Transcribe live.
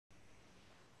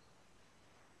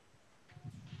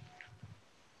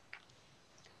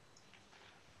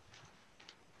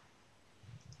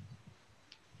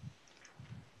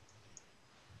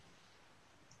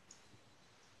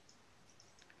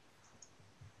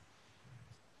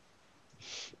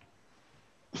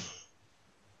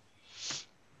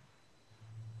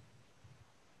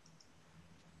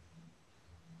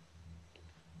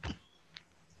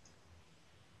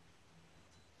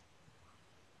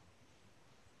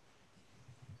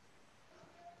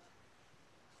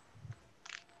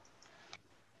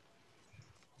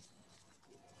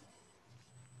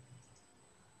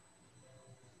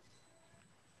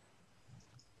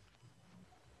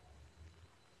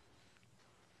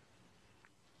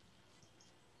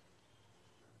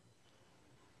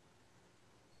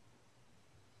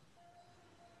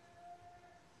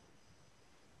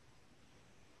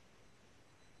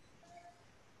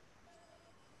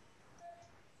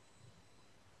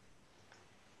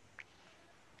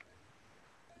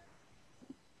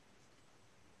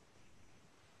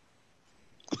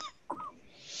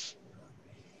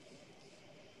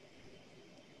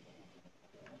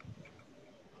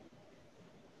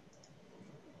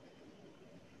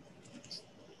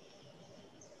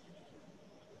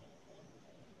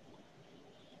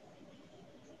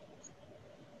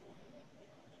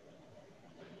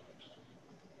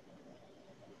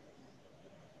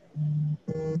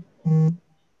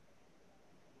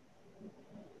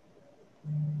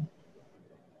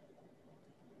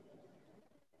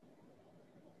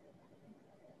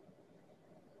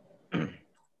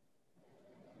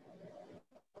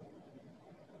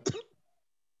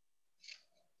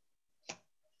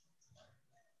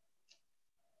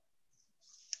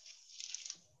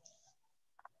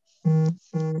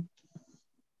So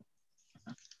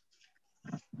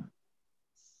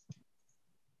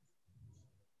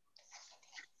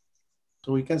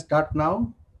we can start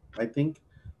now. I think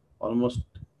almost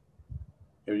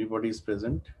everybody is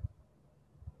present.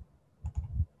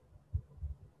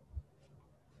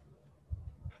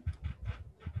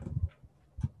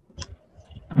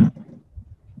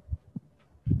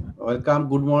 Welcome.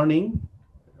 Good morning,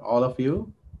 all of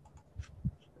you.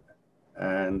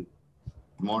 And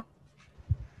Morning,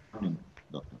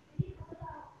 Doctor.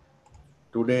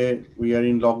 today we are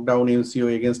in lockdown.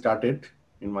 MCO again started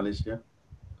in Malaysia.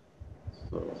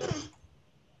 So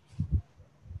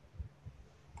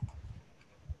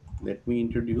let me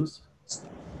introduce.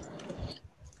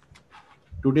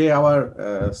 Today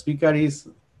our speaker is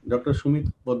Dr.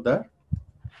 Sumit Poddar.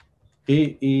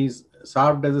 He is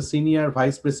served as a senior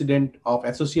vice president of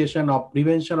Association of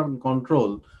Prevention and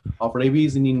Control of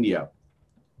Rabies in India,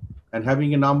 and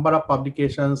having a number of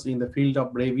publications in the field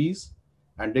of rabies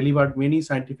and delivered many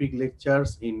scientific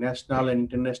lectures in national and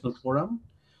international forum.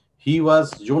 He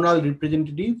was zonal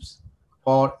representatives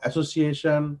for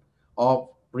Association of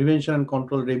Prevention and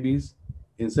Control Rabies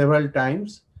in several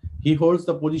times. He holds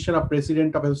the position of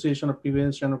President of Association of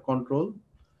Prevention and Control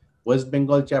West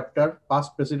Bengal chapter,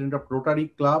 past president of Rotary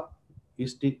Club,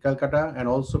 East Calcutta, and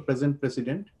also present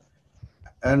president,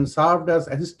 and served as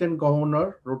assistant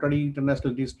governor, Rotary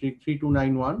International District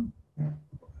 3291,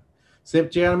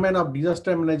 chairman of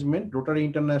disaster management, Rotary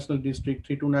International District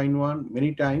 3291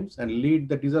 many times, and lead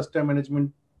the disaster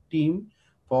management team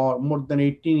for more than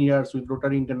 18 years with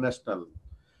Rotary International,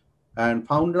 and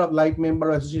founder of like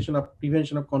member Association of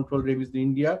Prevention of Control Rabies in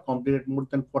India, completed more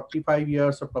than 45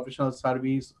 years of professional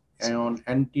service on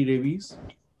anti-rabies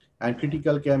and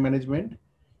critical care management.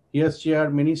 He has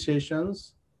chaired many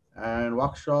sessions and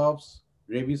workshops,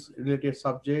 rabies-related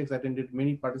subjects, attended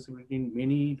many, participated in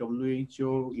many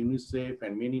WHO, UNICEF,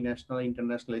 and many national and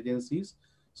international agencies,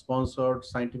 sponsored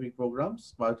scientific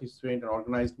programs, participated and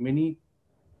organized many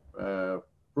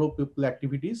pro-people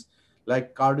activities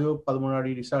like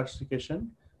cardiopulmonary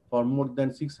resuscitation for more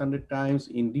than 600 times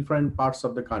in different parts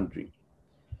of the country,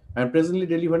 and presently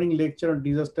delivering lecture on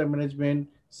disaster management,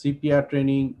 CPR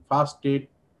training, fast aid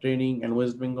training, and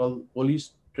West Bengal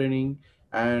police training.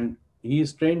 And he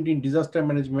is trained in disaster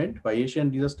management by Asian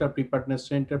Disaster Preparedness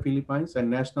Center, Philippines, and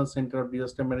National Center of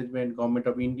Disaster Management, Government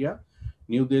of India,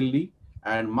 New Delhi,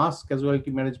 and mass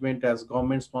casualty management as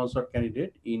government-sponsored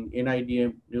candidate in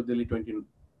NIDM, New Delhi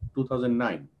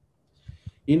 2009.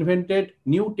 Invented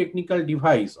new technical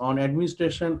device on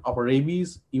administration of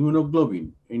rabies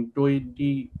immunoglobulin in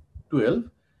 2012,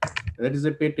 that is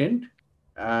a patent,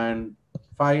 and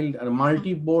filed a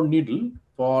multi-bore needle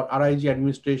for RIG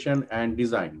administration and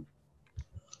design.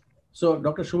 So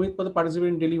Dr. Sumit Pada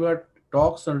participated and delivered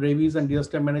talks on rabies and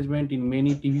disaster management in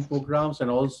many TV programs, and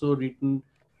also written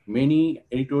many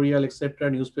editorial, etc.,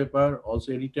 newspaper,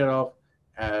 also editor of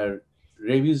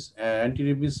rabies,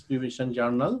 anti-rabies prevention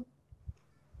journal,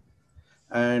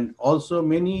 and also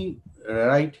many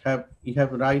he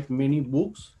have write many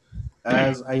books.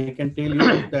 As I can tell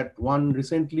you that one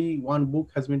book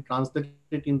has been translated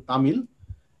in Tamil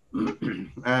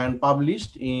and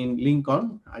published in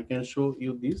Lincoln. I can show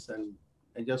you this, and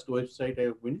just website I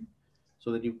have been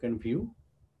so that you can view.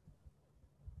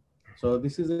 So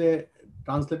this is a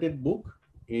translated book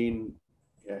in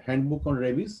a handbook on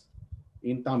rabies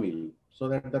in Tamil, so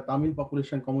that the Tamil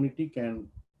population community can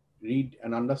read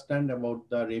and understand about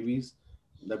the rabies,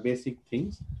 the basic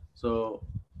things. So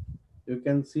you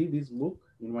can see this book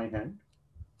in my hand.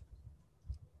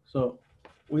 So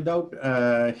without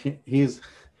his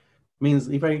means,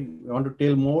 if I want to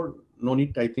tell more, no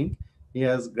need. I think he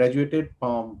has graduated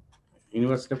from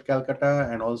University of Calcutta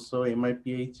and also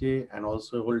MIPHA, and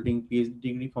also holding PhD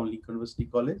degree from Lincoln University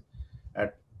College.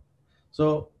 At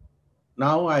so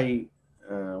now I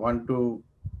want to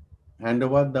hand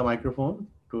over the microphone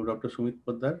to Dr. Sumit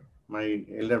Poddar, my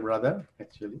elder brother,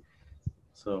 actually.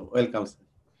 So, welcome, sir.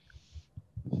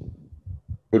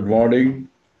 Good morning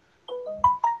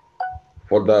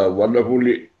for the wonderful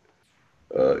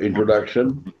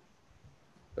introduction.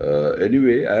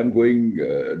 Anyway, I am going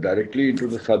directly into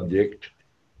the subject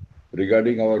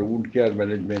regarding our wound care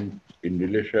management in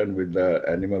relation with the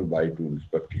animal bite wounds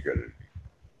particularly.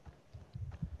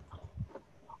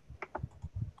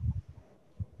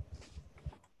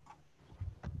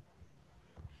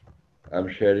 I'm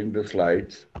sharing the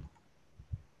slides.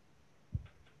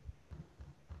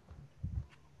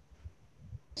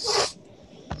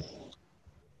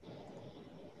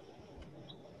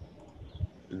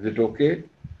 Is it okay?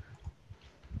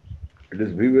 It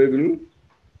is viewable?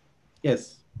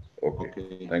 Yes.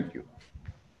 Okay, thank you.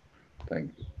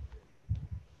 Thank you.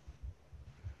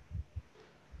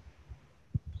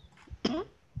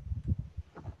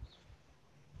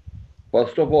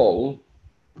 First of all,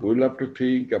 we'll have to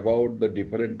think about the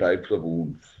different types of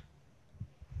wounds.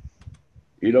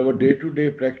 In our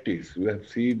day-to-day practice, we have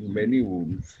seen many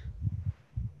wounds,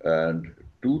 and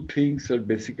two things are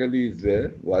basically is there.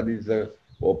 One is a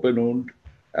open wound,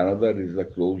 another is a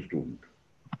closed wound.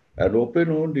 An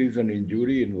open wound is an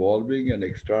injury involving an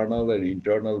external and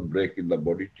internal break in the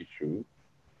body tissue,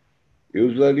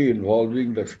 usually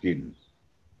involving the skin.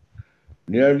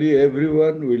 Nearly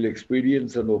everyone will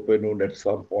experience an open wound at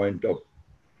some point of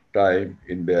time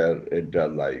in their entire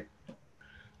life.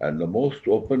 And the most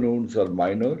open wounds are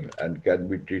minor and can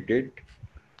be treated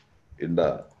in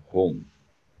the home.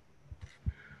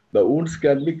 The wounds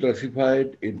can be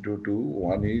classified into two.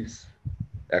 One is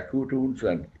acute wounds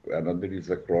and another is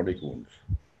the chronic wounds.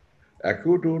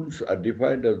 Acute wounds are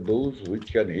defined as those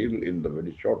which can heal in the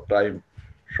very short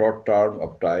term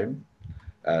of time,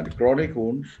 and chronic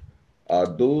wounds are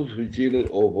those which heal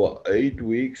over 8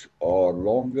 weeks or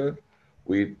longer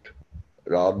with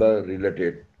rather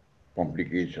related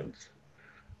complications.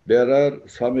 There are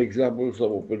some examples of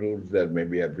open wounds. There may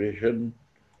be abrasion.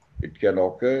 It can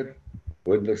occur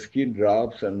when the skin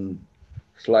rubs and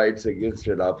slides against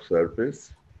a rough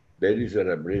surface. There is an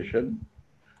abrasion,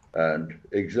 and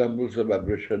examples of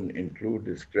abrasion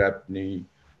include scrap knee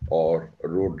or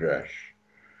road rash.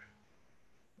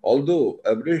 Although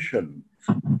abrasions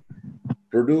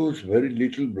produce very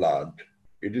little blood,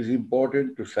 it is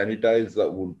important to sanitize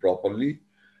the wound properly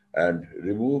and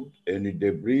remove any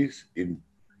debris in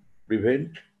prevent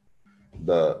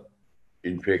the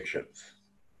infections.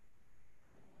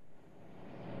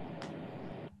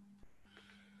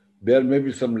 There may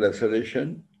be some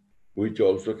laceration, which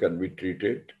also can be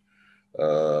treated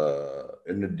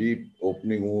in a deep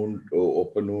opening wound, or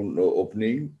open wound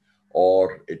opening,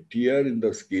 or a tear in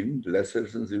the skin.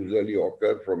 Lacerations usually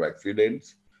occur from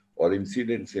accidents or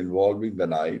incidents involving the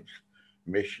knives,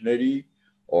 machinery,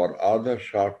 or other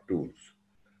sharp tools.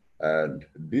 And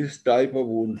this type of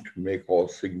wound may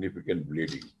cause significant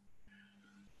bleeding.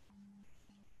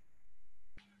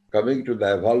 Coming to the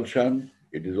avulsion,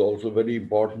 it is also very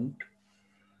important.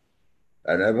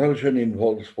 An avulsion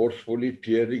involves forcefully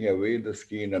tearing away the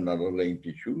skin and underlying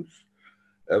tissues.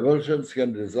 Avulsions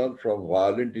can result from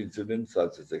violent incidents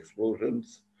such as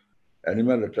explosions,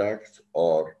 animal attacks,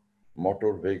 or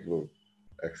motor vehicle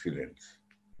accidents.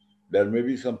 There may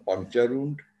be some puncture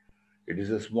wound. It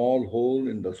is a small hole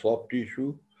in the soft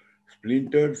tissue.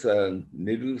 Splinters and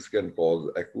needles can cause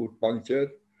acute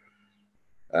puncture,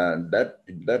 and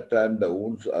that time the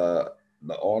wounds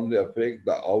only affect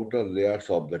the outer layers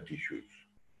of the tissues.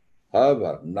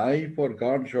 However, knife or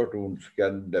gunshot wounds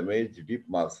can damage deep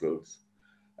muscles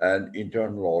and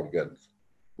internal organs,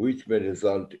 which may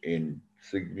result in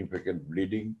significant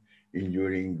bleeding,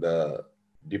 injuring the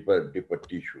deeper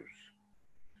tissues.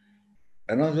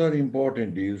 Another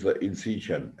important is the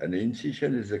incision. An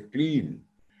incision is a clean,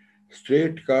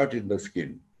 straight cut in the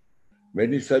skin.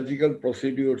 Many surgical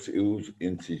procedures use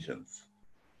incisions.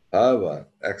 However,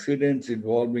 accidents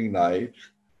involving knives,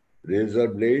 razor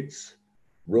blades,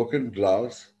 broken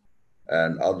glass,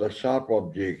 and other sharp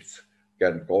objects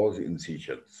can cause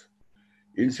incisions.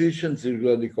 Incisions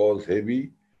usually cause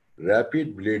heavy,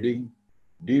 rapid bleeding,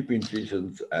 deep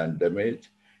incisions, and damage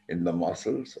in the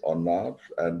muscles or nerves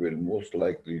and will most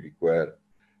likely require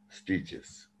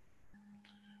stitches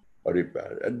or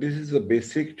repair. And this is the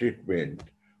basic treatment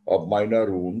of minor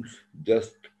wounds,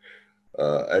 just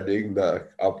adding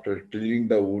after cleaning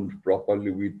the wound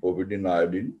properly with povidone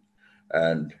iodine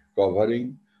and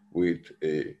covering with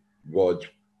a gauze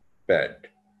pad.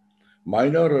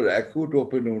 Minor or acute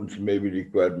open wounds may be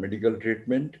required medical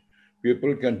treatment.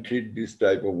 People can treat this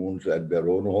type of wounds at their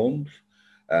own homes.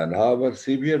 And however,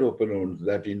 severe open wounds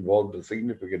that involve the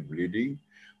significant bleeding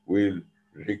will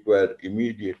require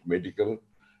immediate medical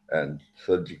and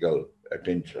surgical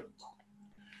attention.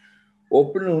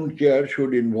 Open wound care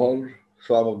should involve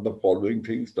some of the following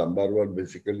things. Number one,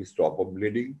 basically stop of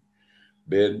bleeding,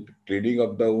 then cleaning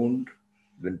of the wound,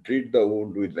 then treat the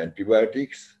wound with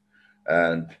antibiotics,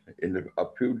 and in a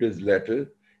few days later,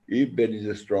 if there is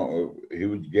a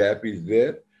huge gap is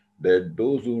there, then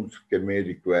those wounds may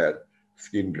require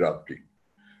skin grafting.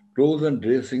 Close and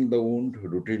dressing the wound,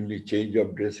 routinely change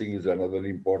of dressing is another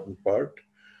important part,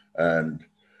 and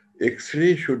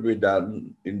X-ray should be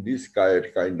done in this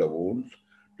kind of wounds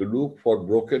to look for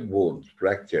broken bones,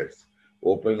 fractures,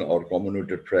 open or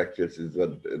comminuted fractures is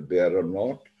that there or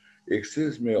not.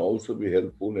 X-rays may also be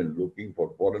helpful in looking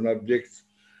for foreign objects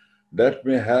that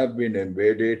may have been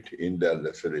embedded in the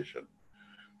laceration.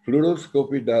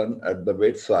 Fluoroscopy done at the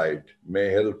bedside may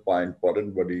help find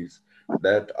foreign bodies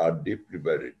that are deeply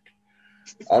buried.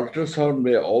 Ultrasound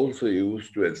may also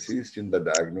used to assist in the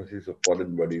diagnosis of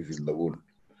foreign bodies in the wound.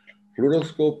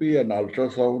 Fluoroscopy and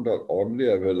ultrasound are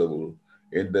only available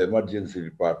in the emergency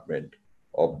department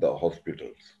of the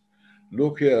hospitals.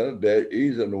 Look here, there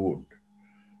is a wound.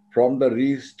 From the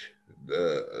wrist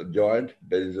joint,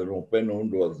 there is an open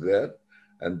wound was there,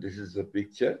 and this is the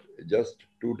picture just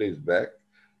 2 days back.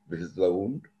 This is the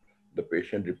wound. The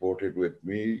patient reported with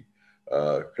me,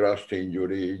 crushed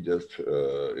injury just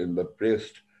in the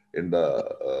breast, in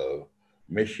the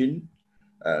machine,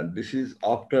 and this is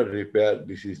after repair.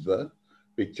 This is the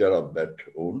picture of that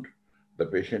wound. The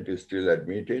patient is still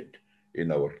admitted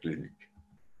in our clinic.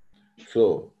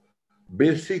 So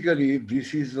basically,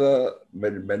 this is a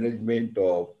management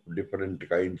of different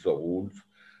kinds of wounds.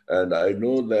 And I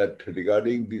know that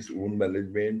regarding this wound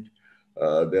management,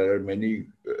 there are many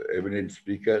eminent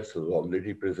speakers who have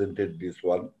already presented this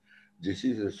one. This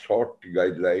is a short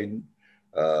guideline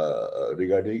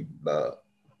regarding the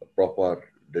proper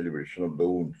deliberation of the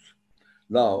wounds.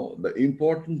 Now, the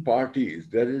important part is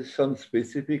there is some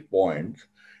specific points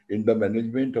in the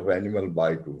management of animal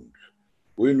bite wounds.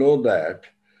 We know that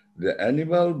the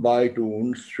animal bite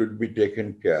wounds should be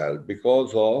taken care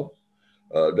because of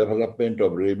development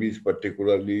of rabies,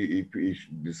 particularly if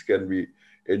this can be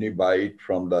any bite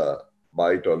from the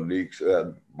bite or leaks,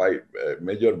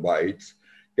 major bites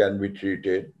can be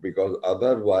treated, because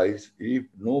otherwise, if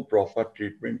no proper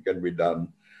treatment can be done,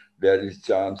 there is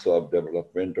chance of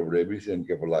development of rabies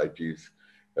encephalitis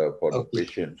for the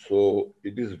patient. So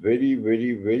it is very,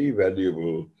 very, very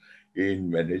valuable in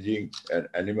managing an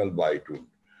animal bite wound.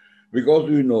 Because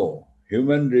we know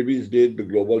human rabies death, the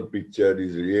global picture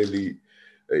is really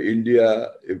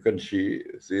India. You can see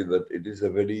that it is a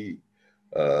very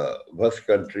vast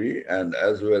country, and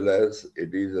as well as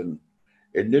it is an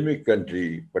endemic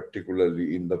country,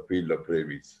 particularly in the field of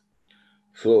rabies.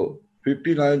 So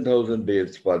 59,000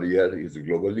 deaths per year is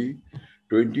globally,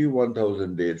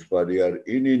 21,000 deaths per year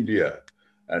in India,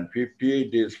 and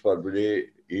 58 deaths per day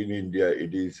in India.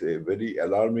 It is a very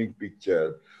alarming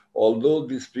picture. Although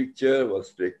this figure was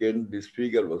taken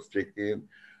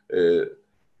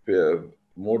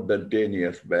more than 10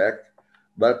 years back,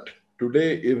 but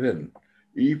today even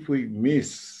if we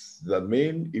miss the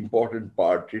main important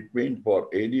part, treatment for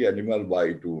any animal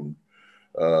bite wound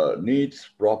needs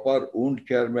proper wound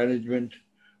care management,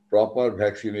 proper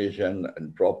vaccination,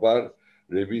 and proper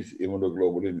rabies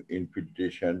immunoglobulin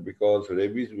infiltration, because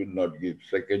rabies will not give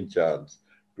second chance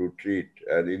to treat.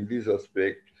 And in this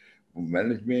aspect,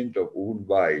 management of wound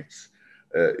bites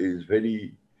is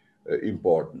very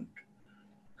important.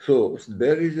 So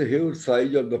there is a huge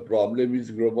size of the problem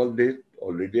is global death,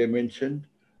 already I mentioned,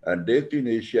 and death in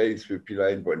Asia is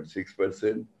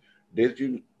 59.6%. Death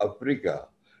in Africa,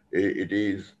 it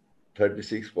is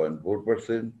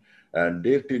 36.4%, and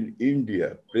death in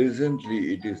India,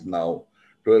 presently it is now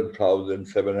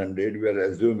 12,700, we are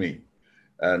assuming.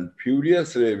 And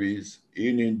furious rabies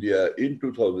in India in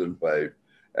 2005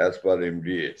 as per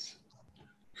MDS.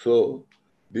 So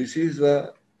this is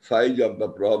the size of the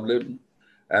problem.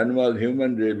 Annual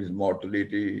human rabies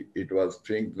mortality, it was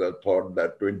thought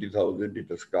that 20,000, it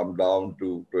has come down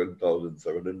to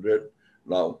 12,700.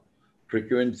 Now,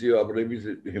 frequency of rabies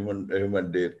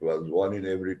human death was 1 in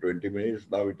every 20 minutes.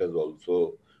 Now it has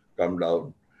also come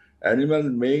down. Animal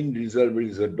main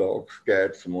reservoirs are dogs,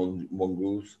 cats,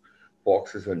 mongoose,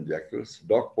 foxes, and jackals.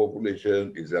 Dog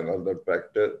population is another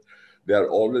factor. They are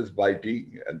always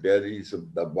biting, and there is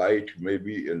the bite,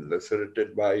 maybe a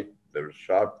lacerated bite, there is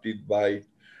sharp teeth bite,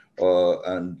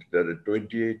 and there are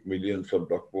 28 millions of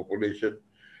dog population.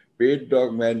 Pet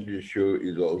dog man ratio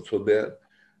is also there,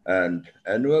 and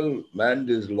annual man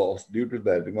days lost due to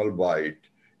the animal bite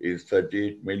is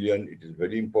 38 million. It is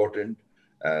very important,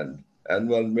 and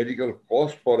annual medical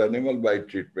cost for animal bite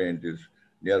treatment is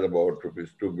near about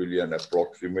rupees 2 billion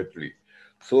approximately.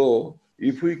 So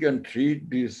if we can treat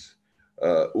this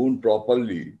wound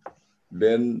properly,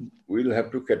 then we'll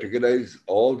have to categorize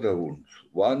all the wounds.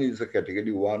 One is a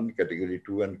category 1, category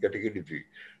 2, and category 3.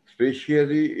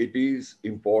 Especially, it is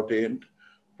important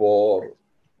for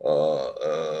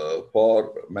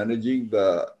managing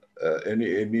the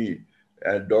any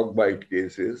dog bite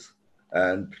cases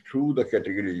and through the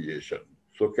categorization.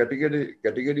 So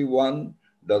category 1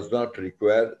 does not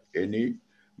require any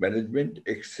management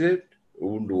except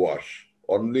wound wash.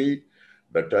 Only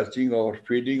the touching or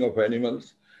feeding of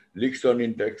animals, licks on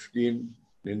intact skin,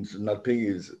 means nothing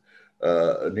is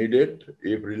needed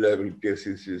if reliable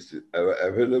cases is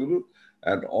available,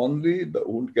 and only the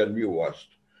wound can be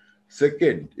washed.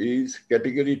 Second is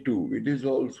category 2. It is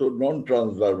also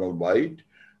non-transdermal bite,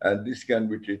 and this can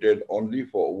be treated only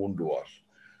for wound wash.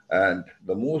 And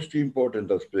the most important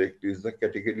aspect is the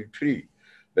category 3.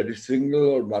 That is single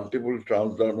or multiple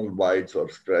transdermal bites or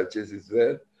scratches is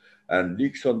there, and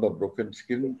leaks on the broken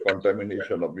skin,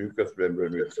 contamination of mucous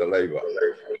membrane with saliva.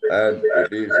 And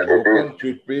it is a local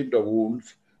treatment of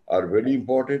wounds are very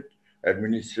important.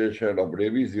 Administration of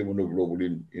rabies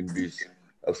immunoglobulin in this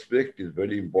aspect is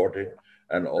very important,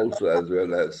 and also as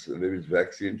well as rabies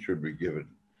vaccine should be given.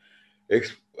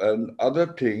 And other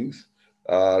things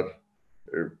are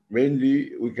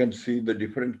mainly we can see the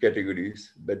different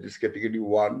categories. That is category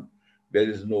 1, there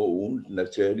is no wound.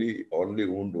 Naturally, only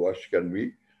wound wash can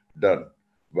be done.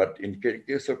 But in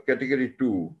case of category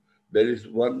 2, there is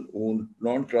one wound,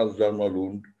 non-transdermal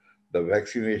wound. The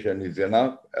vaccination is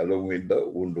enough along with the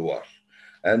wound wash.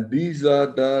 And these are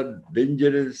the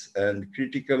dangerous and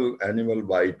critical animal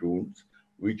bite wounds.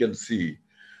 We can see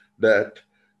that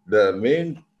the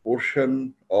main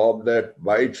portion of that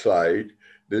bite site,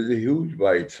 there's a huge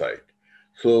bite site.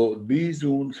 So these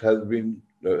wounds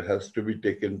has to be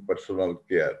taken personal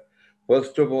care.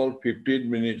 First of all, 15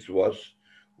 minutes wash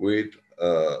with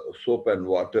soap and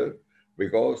water,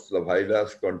 because the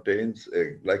virus contains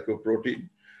a glycoprotein,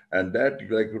 and that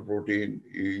glycoprotein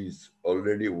is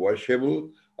already washable.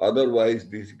 Otherwise,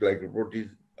 these glycoproteins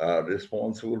are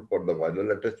responsible for the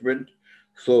viral attachment.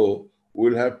 So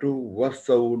we'll have to wash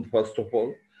the wound first of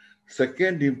all.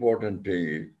 Second important thing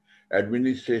is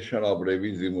administration of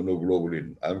rabies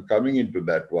immunoglobulin. I'm coming into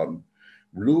that one.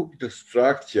 Look the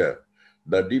structure,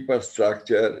 the deeper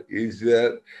structure. Is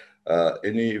there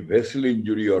any vessel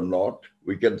injury or not?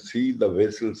 We can see the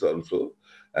vessels also.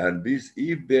 And this,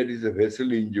 if there is a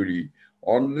vessel injury,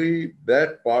 only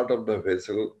that part of the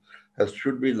vessel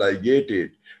should be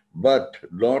ligated, but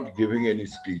not giving any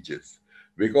stitches,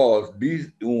 because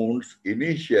these wounds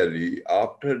initially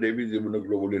after rabies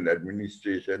immunoglobulin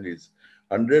administration is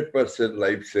 100%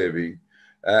 life-saving,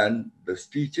 and the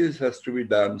stitches has to be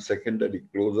done secondary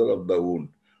closure of the wound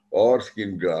or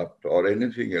skin graft or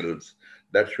anything else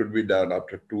that should be done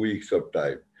after 2 weeks of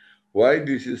time. Why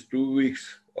this is 2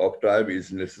 weeks of time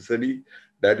is necessary?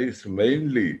 That is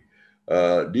mainly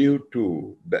due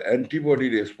to the antibody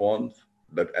response.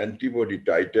 That antibody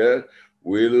titer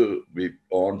will be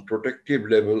on protective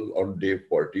level on day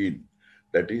 14.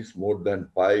 That is more than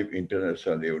 5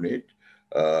 international unit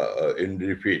in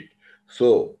repeat.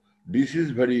 So this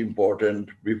is very important.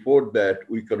 Before that,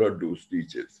 we cannot do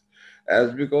stitches.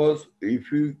 As because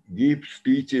if you give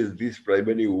stitches, these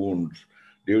primary wounds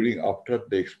during after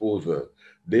the exposure,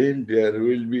 then there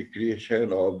will be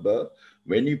creation of the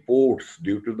many pores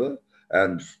due to the,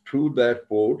 and through that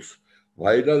pores,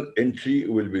 viral entry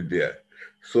will be there.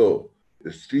 So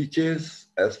the stitches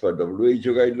as per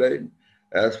WHO guideline,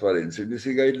 as per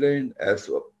NCDC guideline, as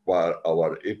per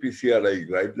our APCRI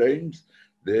guidelines,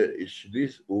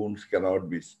 these wounds cannot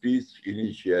be stitched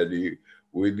initially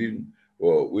within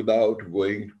without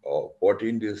going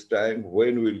 14 days time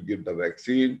when we'll give the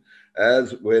vaccine,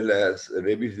 as well as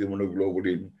rabies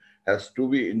immunoglobulin has to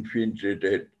be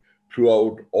infiltrated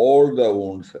throughout all the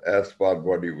wounds as per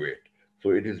body weight.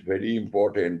 So it is very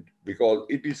important because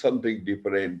it is something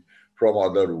different from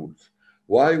other wounds.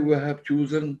 Why we have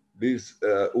chosen these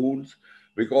wounds?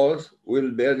 Because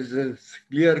there is a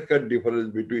clear-cut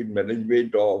difference between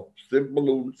management of simple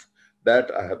wounds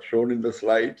that I have shown in the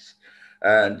slides,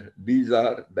 and these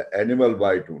are the animal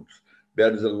bite wounds.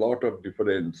 There is a lot of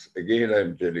difference. Again,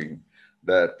 I'm telling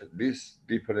that these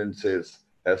differences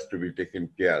has to be taken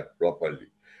care properly.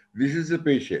 This is a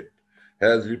patient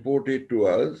has reported to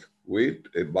us with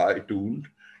a bite wound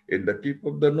in the tip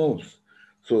of the nose.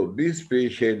 So this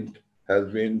patient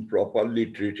has been properly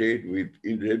treated with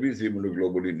rabies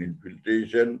immunoglobulin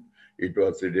infiltration. It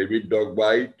was a rabid dog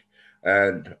bite.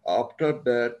 And after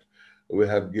that, we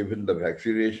have given the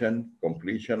vaccination,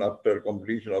 after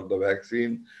completion of the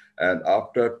vaccine. And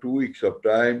after 2 weeks of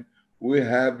time, we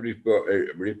have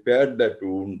repaired that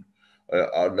wound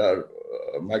under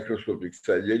microscopic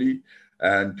surgery,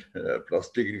 and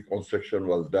plastic reconstruction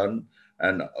was done.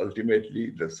 And ultimately,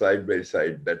 the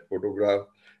side-by-side, that photograph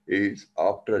is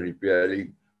after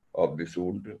repairing of this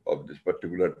wound of this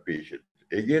particular patient.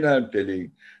 Again, I'm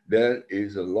telling there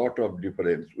is a lot of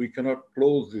difference. We cannot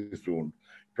close this wound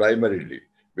primarily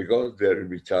because there will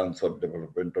be chance of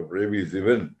development of rabies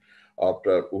even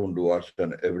after wound wash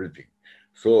and everything.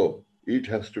 So it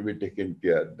has to be taken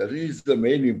care. That is the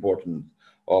main importance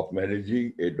of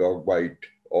managing a dog bite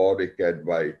or a cat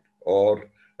bite or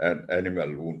an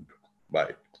animal wound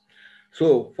bite.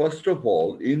 So first of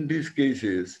all, in these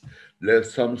cases,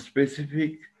 there's some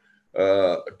specific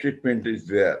treatment is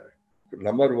there.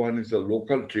 Number one is the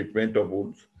local treatment of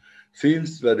wounds.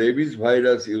 Since the rabies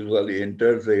virus usually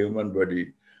enters the human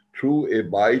body through a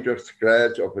bite or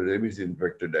scratch of a rabies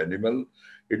infected animal,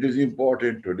 it is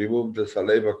important to remove the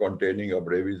saliva containing of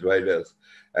rabies virus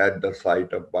at the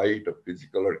site of bite of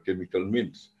physical or chemical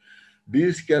means.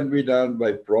 This can be done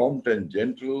by prompt and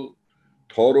gentle,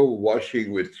 thorough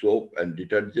washing with soap and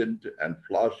detergent and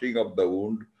flushing of the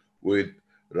wound with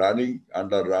running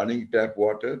tap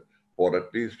water for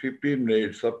at least 15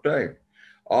 minutes of time.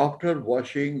 After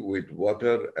washing with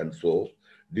water and soap,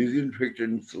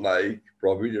 disinfectants like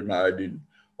providonidine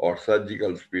or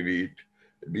surgical spirit,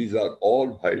 these are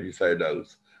all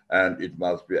biocidals and it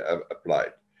must be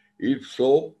applied. If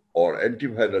soap or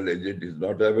antiviral agent is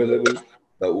not available,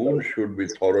 the wound should be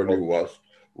thoroughly washed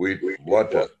with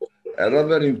water.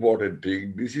 Another important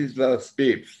thing, this is the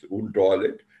steps, wound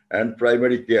toilet and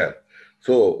primary care.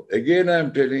 So again,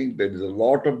 I'm telling there is a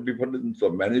lot of difference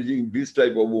of managing this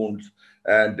type of wounds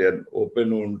and an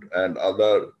open wound and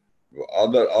other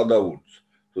wounds.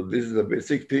 So this is the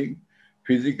basic thing.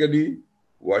 Physically,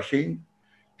 washing,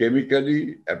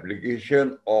 chemically,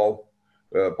 application of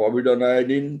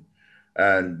povidone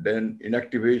and then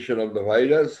inactivation of the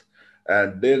virus,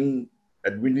 and then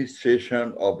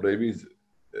administration of rabies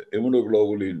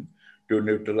immunoglobulin to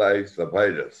neutralize the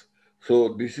virus. So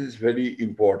this is very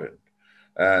important.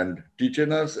 And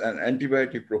tetanus and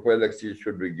antibiotic prophylaxis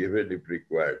should be given if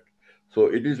required. So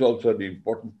it is also an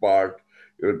important part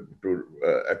to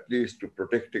at least to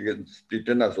protect against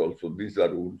tetanus also. These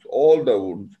are wounds. All the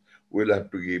wounds will have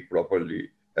to give properly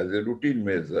as a routine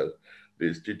measure.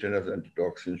 This tetanus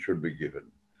antitoxin should be given.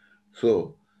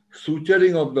 So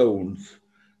suturing of the wounds,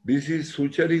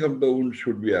 suturing of the wound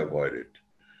should be avoided.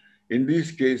 In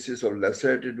these cases of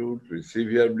lacerated wounds with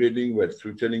severe bleeding where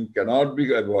suturing cannot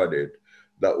be avoided,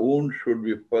 the wound should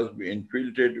be first be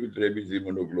infiltrated with rabies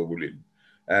immunoglobulin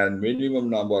and minimum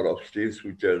number of stay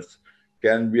sutures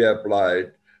can be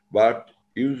applied, but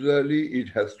usually it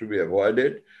has to be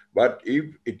avoided. But if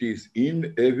it is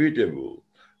inevitable,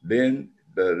 then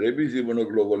the rabies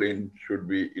immunoglobulin should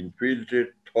be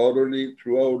infiltrated thoroughly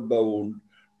throughout the wound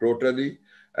totally,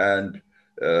 and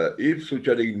if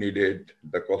suturing needed,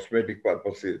 the cosmetic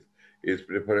purposes is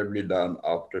preferably done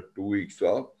after 2 weeks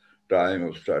of time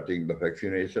of starting the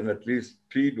vaccination. At least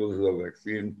 3 doses of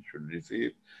vaccine should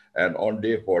receive, and on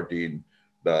day 14,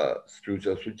 the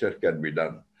suture can be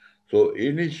done. So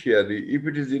initially, if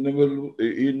it is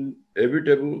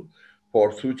inevitable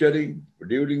for suturing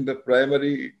during the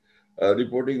primary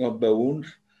reporting of the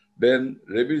wounds, then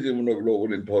rabies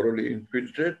immunoglobulin thoroughly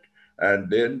infiltrate and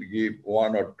then give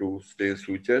 1 or 2 stay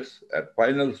sutures and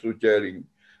final suturing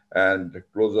and the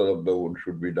closure of the wound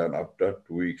should be done after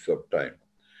 2 weeks of time.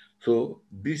 So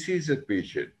this is a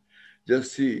patient.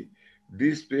 Just see,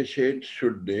 this patient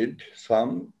should need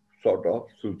some sort of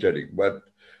suturing, but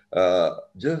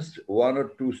just 1 or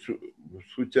 2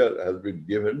 suture has been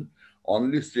given,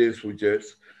 only stay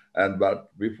sutures, and but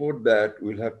before that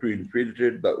we'll have to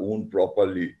infiltrate the wound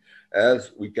properly,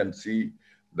 as we can see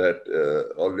that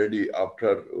already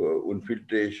after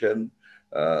infiltration,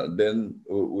 then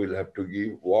we'll have to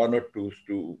give 1 or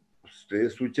 2 stay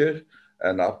sutures,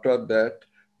 and after that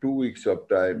 2 weeks of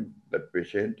time, that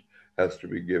patient has to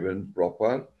be given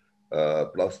proper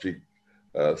plastic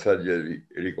surgery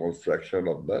reconstruction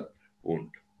of the wound.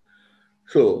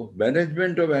 So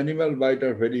management of animal bite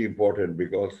are very important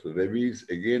because rabies,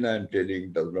 again I am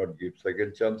telling, does not give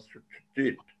second chance to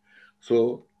treat.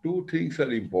 So 2 things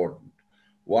are important.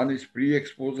 One is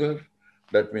pre-exposure,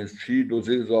 that means 3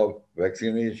 doses of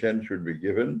vaccination should be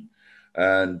given,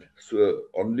 and so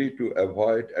only to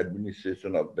avoid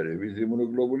administration of the rabies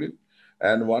immunoglobulin.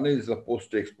 And one is the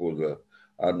post-exposure,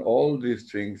 and all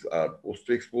these things are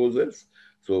post-exposures.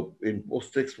 So in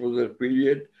post-exposure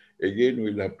period, again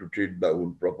we'll have to treat the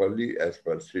wound properly as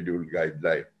per scheduled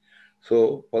guideline.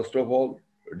 So first of all,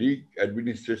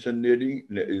 re-administration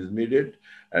is needed,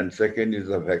 and second is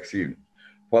the vaccine.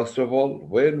 First of all,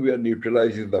 when we are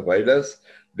neutralizing the virus,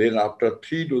 then after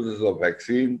 3 doses of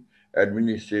vaccine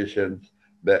administration,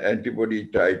 the antibody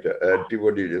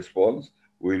response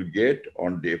will get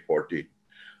on day 14.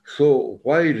 So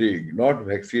why rig, not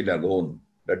vaccine alone?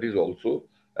 That is also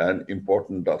an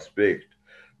important aspect.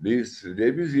 This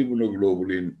rabies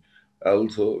immunoglobulin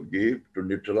also gave to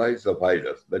neutralize the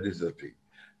virus. That is the thing.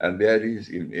 And there is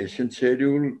in Asian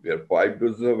schedule, there are 5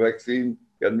 doses of vaccine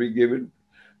can be given,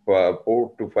 for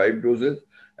 4 to 5 doses.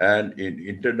 And in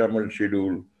interdermal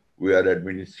schedule, we are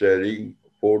administering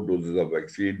 4 doses of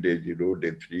vaccine, day 0,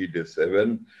 day 3, day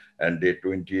 7, and day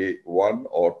 21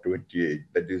 or 28.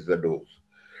 That is the dose.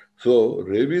 So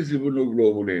rabies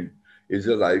immunoglobulin is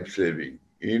a life-saving,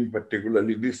 in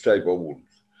particularly this type of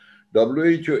wounds.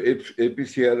 WHO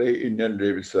APCRA Indian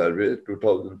Rabies Survey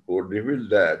 2004 revealed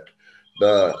that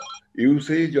the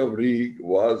usage of REG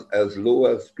was as low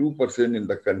as 2% in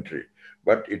the country,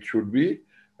 but it should be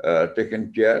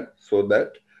taken care so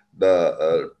that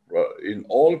in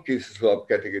all cases of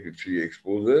category 3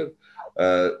 exposure,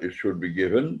 it should be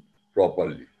given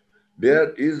properly.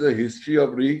 There is a history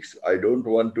of REGs. I don't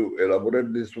want to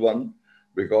elaborate this one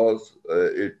because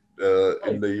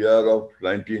in the year of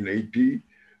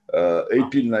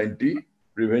 1890,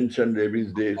 Prevention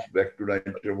Rabies days back to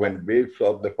 19, when Babes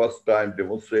of the first time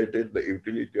demonstrated the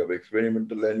utility of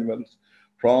experimental animals.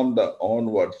 From the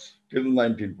onwards till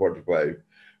 1945,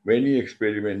 many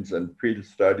experiments and field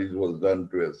studies was done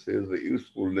to assess the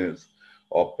usefulness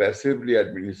of passively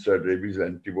administered rabies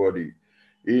antibody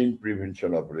in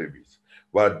prevention of rabies.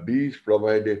 But these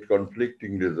provided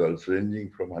conflicting results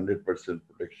ranging from 100%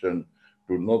 protection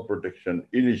to no protection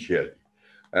initially.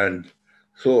 And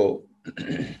so,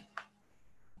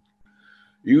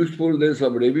 usefulness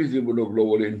of rabies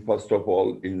immunoglobulin, first of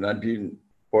all, in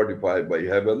 1945 by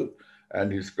Hebel and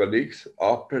his colleagues,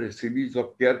 after a series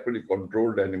of carefully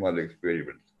controlled animal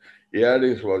experiments.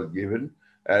 ARS was given,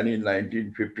 and in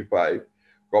 1955,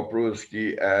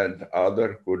 Koprowski and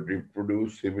others could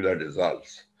reproduce similar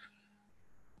results.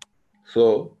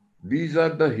 So these are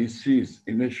the histories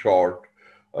in a short,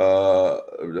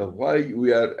 why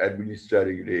we are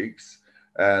administering REGs,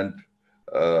 and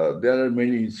there are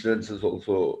many instances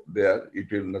also there.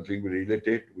 It will nothing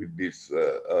related with these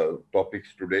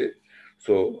topics today.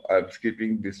 So I'm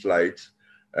skipping the slides,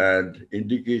 and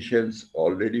indications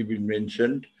already been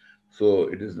mentioned. So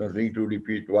it is nothing to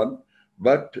repeat one.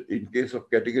 But in case of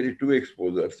category 2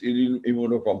 exposures, in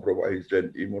immunocompromised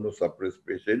and immunosuppressed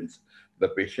patients, the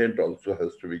patient also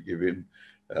has to be given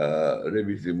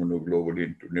rabies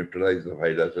immunoglobulin to neutralize the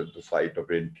virus at the site of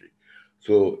entry.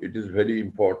 So it is very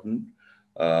important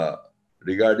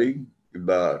regarding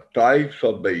the types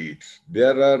of the EATs.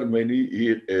 There are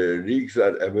many REGs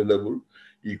are available,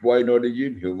 equine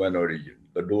origin, human origin.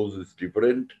 The dose is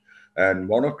different, and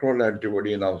monoclonal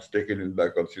antibody now is taken in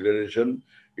the consideration.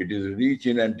 It is rich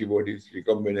in antibodies,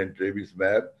 recombinant rabies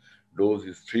mAb. Dose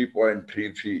is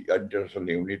 3.33 international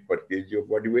unit per kg of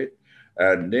body weight.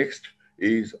 And next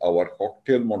is our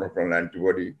cocktail monoclonal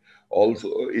antibody.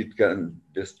 Also, it can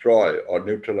destroy or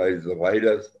neutralize the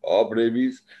virus of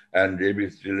rabies, and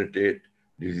rabies-related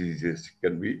diseases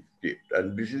can be kept.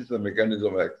 And this is the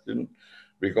mechanism of action,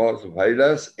 because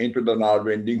virus into the nerve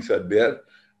endings are there,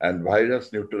 and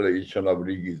virus neutralization of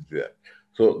REG is there.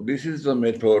 So this is the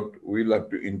method. We'll have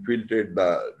to infiltrate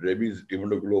the rabies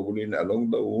immunoglobulin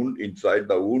along the wound, inside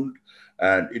the wound,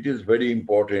 and it is very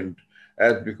important,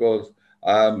 as because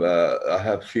I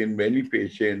have seen many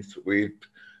patients with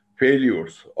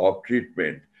failures of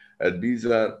treatment, and these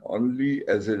are only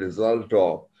as a result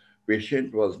of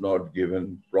patient was not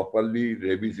given properly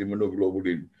rabies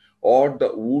immunoglobulin, or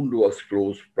the wound was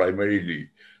closed primarily.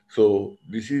 So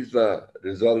this is the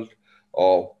result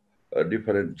of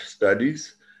different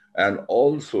studies, and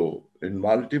also in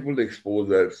multiple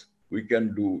exposures we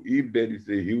can do. If there is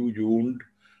a huge wound,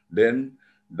 then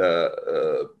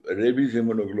the rabies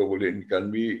immunoglobulin can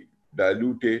be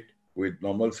diluted with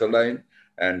normal saline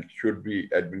and should be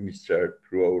administered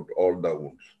throughout all the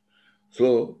wounds.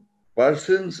 So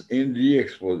persons in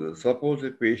re-exposure, suppose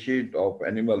a patient of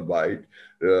animal bite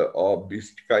of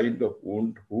this kind of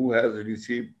wound who has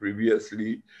received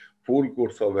previously full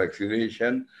course of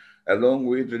vaccination along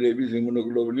with rabies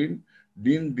immunoglobulin,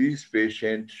 then these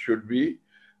patients should be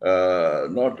do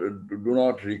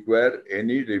not require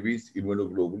any rabies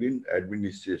immunoglobulin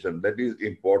administration. That is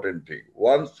important thing.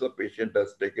 Once the patient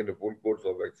has taken a full course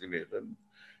of vaccination,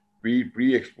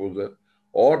 pre-exposure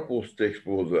or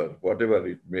post-exposure, whatever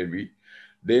it may be,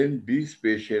 then these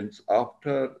patients,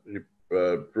 after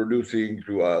producing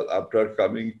to us, after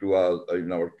coming to us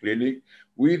in our clinic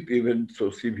with even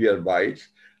so severe bites,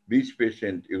 these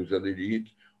patients usually need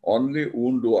only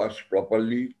wound wash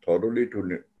properly, thoroughly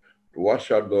to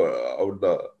wash out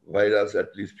the virus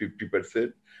at least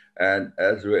 50%, and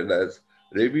as well as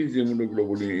rabies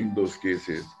immunoglobulin in those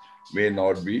cases may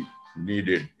not be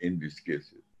needed in these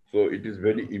cases. So it is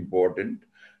very important,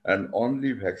 and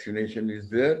only vaccination is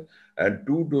there, and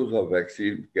 2 doses of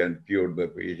vaccine can cure the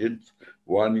patients.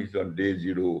 One is on day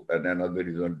 0 and another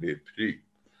is on day 3.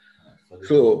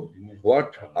 So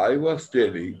what I was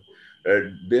telling,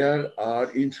 there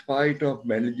are, in spite of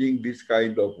managing this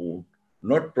kind of wound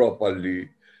not properly,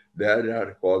 there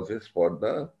are causes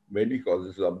for many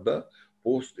causes of the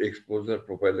post-exposure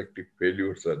prophylactic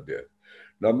failures are there.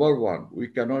 Number one, we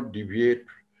cannot deviate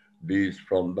this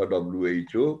from the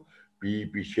WHO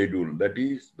PEP schedule. That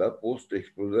is the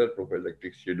post-exposure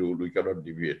prophylactic schedule. We cannot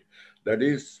deviate. That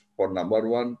is for number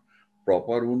one,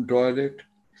 proper wound toilet.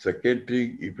 Second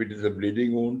thing, if it is a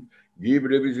bleeding wound, give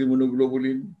rabies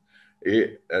immunoglobulin.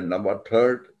 And number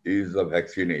third is the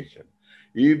vaccination.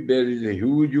 If there is a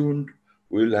huge wound,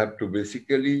 we'll have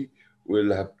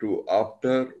to,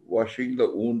 after washing the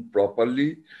wound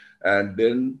properly, and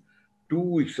then 2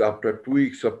 weeks, after 2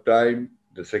 weeks of time,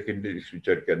 the secondary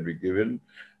suture can be given,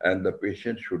 and the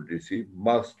patient should receive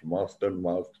must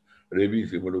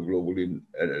rabies immunoglobulin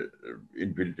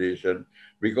infiltration,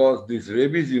 because this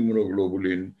rabies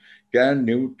immunoglobulin can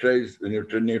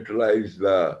neutralize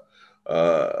the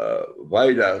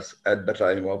virus at the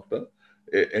time of the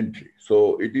entry.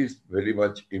 So it is very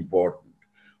much important.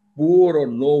 Poor or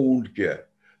no wound care.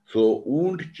 So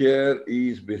wound care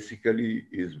is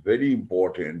very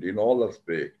important in all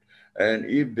aspects. And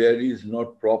if there is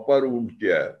not proper wound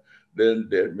care, then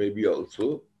there may be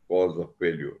also cause of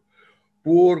failure.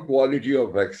 Poor quality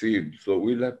of vaccine. So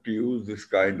we'll have to use this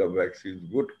kind of vaccines,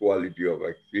 good quality of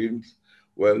vaccines.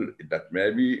 Well, that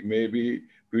may be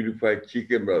purified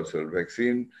chicken cell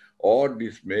vaccine, or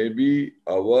this may be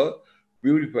our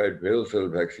purified whale cell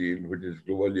vaccine, which is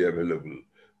globally available.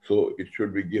 So it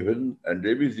should be given, and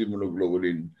rabies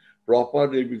immunoglobulin, proper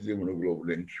rabies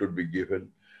immunoglobulin should be given,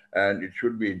 and it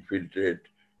should be infiltrated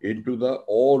into the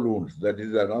all wounds. That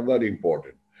is another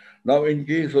important. Now, in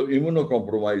case of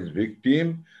immunocompromised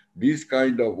victim, these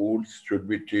kind of wounds should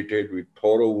be treated with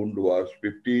thorough wound wash,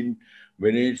 15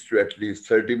 minutes to at least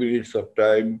 30 minutes of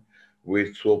time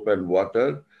with soap and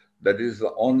water. That is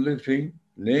the only thing.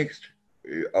 Next,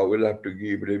 I will have to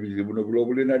give rabies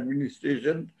immunoglobulin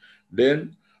administration.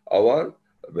 Then our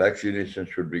vaccination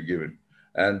should be given.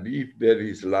 And if there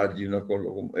is large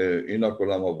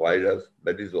inoculum of virus,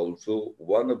 that is also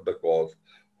one of the cause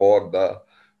for the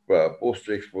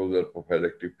post-exposure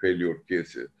prophylactic failure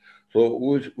cases. So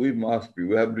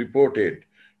we have reported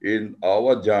in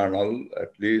our journal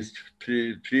at least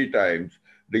three times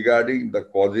regarding the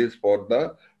causes for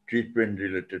the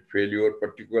treatment-related failure,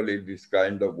 particularly this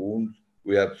kind of wounds.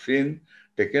 We have seen,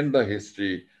 taken the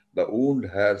history, the wound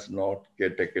has not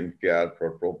taken care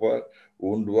for proper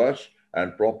wound wash,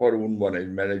 and proper wound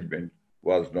management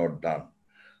was not done.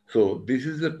 So this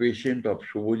is a patient of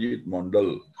Shubhajit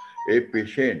Mandal. A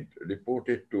patient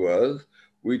reported to us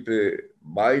with a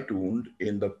bite wound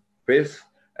in the face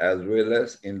as well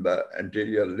as in the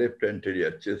left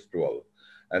anterior chest wall.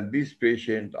 And this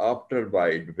patient, after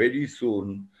bite, very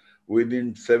soon,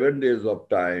 within 7 days of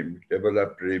time,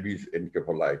 developed rabies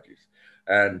encephalitis.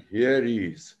 And here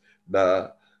is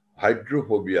the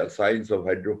hydrophobia, signs of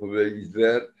hydrophobia is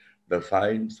there, the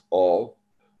signs of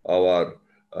our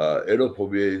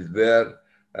aerophobia is there.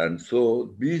 And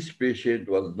so this patient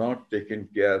was not taken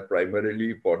care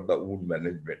primarily for the wound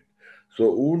management.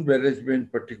 So wound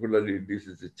management, particularly this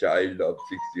is a child of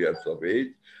 6 years of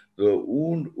age. So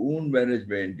wound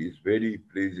management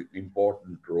plays an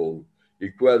important role,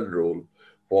 equal role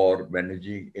for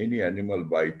managing any animal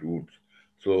bite wounds.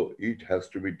 So it has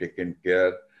to be taken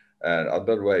care, and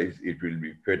otherwise it will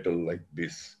be fatal like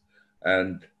this.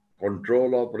 And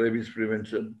control of rabies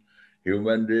prevention,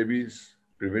 human rabies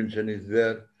prevention is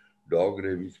there, dog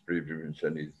rabies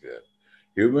prevention is there.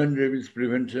 Human rabies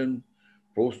prevention,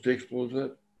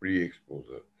 post-exposure,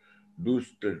 pre-exposure. Those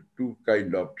two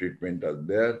kind of treatment are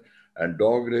there. And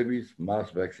dog rabies, mass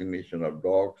vaccination of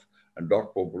dogs and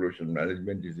dog population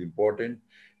management is important.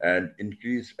 And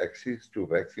increased access to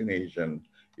vaccination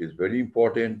is very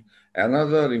important.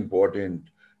 Another important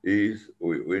is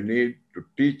we need to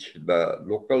teach the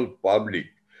local public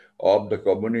of the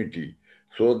community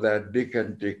so that they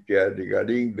can take care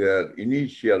regarding their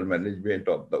initial management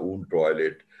of the wound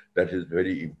toilet. That is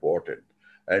very important.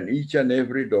 And each and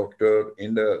every doctor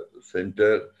in the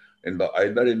center,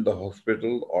 either in the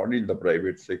hospital or in the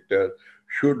private sector,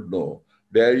 should know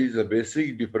there is a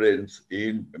basic difference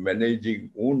in managing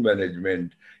wound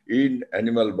management in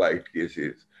animal bite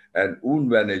cases and wound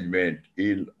management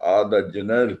in other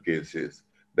general cases.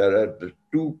 There are the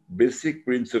two basic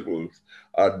principles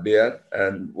are there,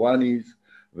 and one is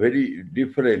very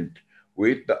different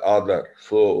with the other.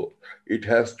 So it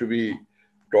has to be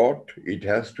taught, it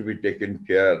has to be taken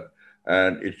care,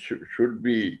 and it should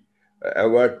be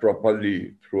avoided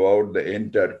properly throughout the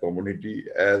entire community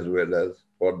as well as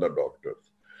for the doctors.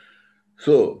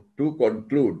 So to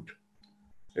conclude,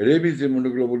 rabies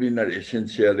immunoglobulin are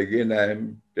essential. Again, I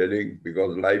am telling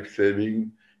because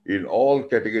life-saving in all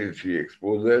category 3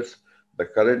 exposures. The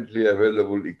currently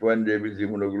available equine rabies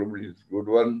immunoglobulin is good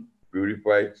one,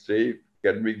 purified, safe,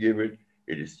 can be given.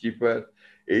 It is cheaper.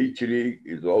 H-Rig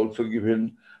is also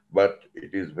given, but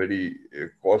it is very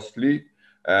costly,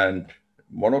 and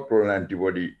monoclonal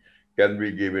antibody can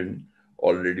be given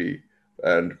already,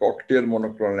 and cocktail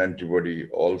monoclonal antibody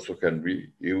also can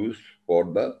be used for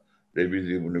the rabies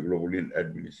immunoglobulin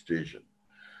administration.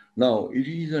 Now, it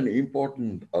is an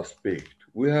important aspect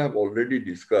we have already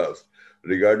discussed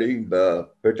regarding the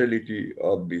fatality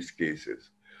of these cases.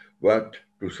 But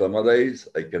to summarize,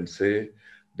 I can say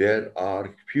there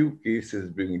are few cases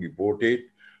being reported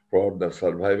for the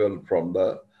survival from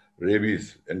the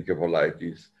rabies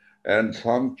encephalitis, and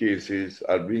some cases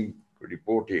are being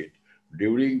reported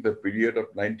during the period of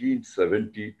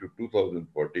 1970 to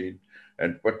 2014,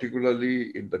 and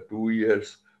particularly in the 2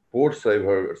 years, four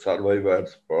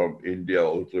survivors from India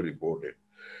also reported.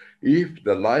 If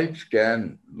the life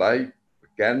can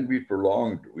be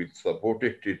prolonged with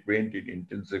supported treatment in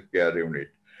intensive care unit,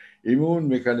 immune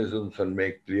mechanisms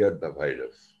may clear the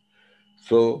virus.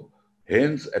 So,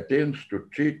 hence, attempts to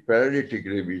treat paralytic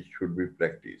rabies should be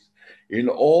practiced. In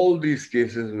all these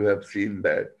cases, we have seen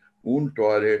that wound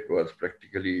toilet was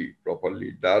practically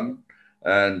properly done,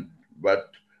 and but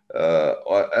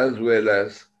as well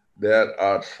as there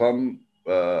are some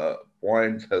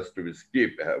points has to be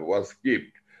was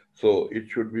skipped. So it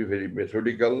should be very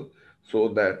methodical so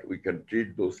that we can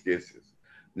treat those cases.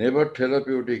 Never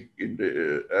therapeutic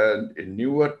and in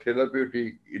newer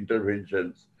therapeutic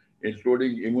interventions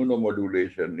including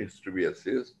immunomodulation, needs to be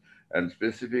assessed, and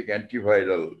specific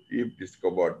antiviral, if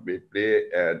discovered, may play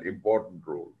an important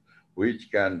role, which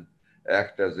can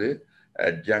act as a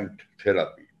adjunct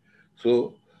therapy.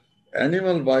 So,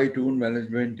 animal bite wound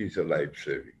management is a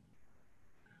life-saving.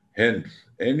 Hence,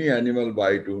 any animal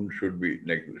bite wound should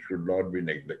not be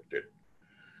neglected.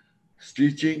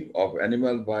 Stitching of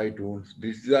animal bite wounds,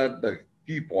 these are the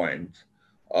key points,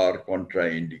 are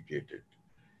contraindicated.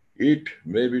 It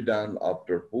may be done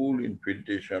after full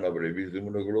infiltration of rabies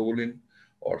immunoglobulin,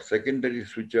 or secondary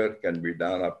suture can be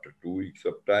done after 2 weeks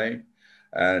of time.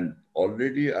 And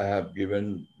already I have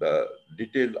given the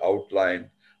detailed outline,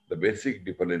 the basic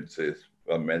differences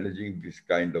of managing this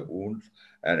kind of wounds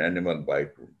and animal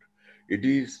bite wound. It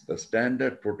is the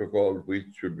standard protocol which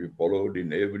should be followed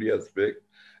in every aspect,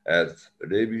 as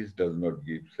rabies does not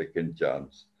give second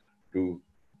chance to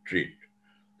treat.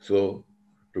 So,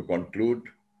 to conclude,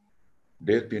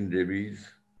 death in rabies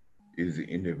is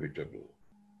inevitable.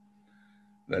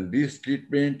 And this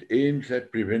treatment aims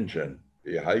at prevention.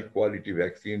 A high-quality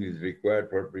vaccine is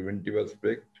required for preventive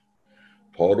aspect.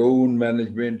 Thorough wound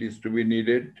management is to be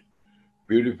needed.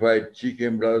 Purified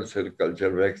cheek-embryos cell culture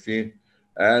vaccine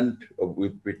and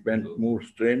with Pitman-Moore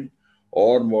strain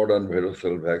or modern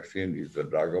varicella vaccine is the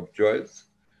drug of choice.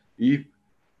 If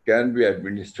can be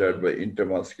administered by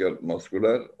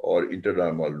intramuscular or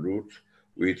intradermal routes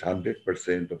with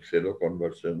 100% of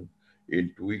seroconversion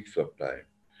in 2 weeks of time.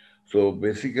 So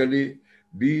basically,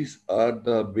 these are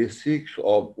the basics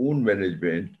of wound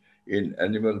management in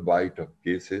animal bite of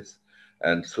cases.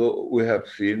 And so we have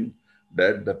seen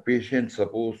that the patient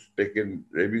suppose taken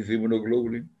rabies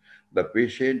immunoglobulin, the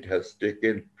patient has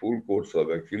taken full course of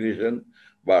vaccination,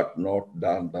 but not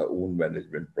done the wound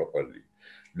management properly.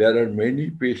 There are many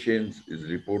patients is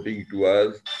reporting to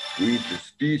us with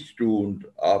stitched wound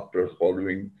after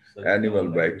following animal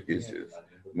bite cases.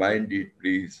 Mind it,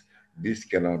 please, this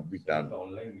cannot be done.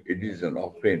 It is an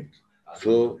offense.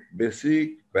 So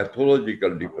basic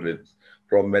pathological difference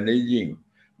from managing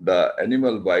the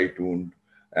animal bite wound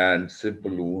and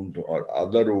simple wound or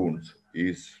other wounds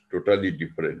is totally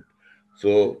different.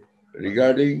 So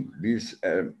regarding this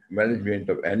management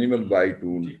of animal bite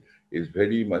wound is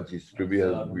very much is to be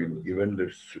has been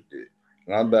given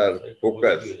another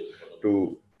focus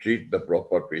to treat the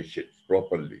proper patients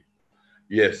properly.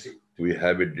 Yes, we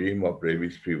have a dream of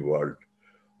rabies-free world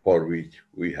for which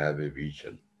we have a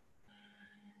vision.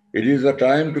 It is a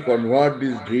time to convert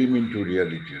this dream into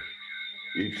reality.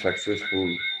 If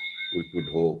successful, we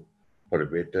could hope for a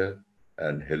better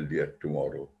and healthier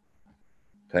tomorrow.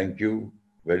 Thank you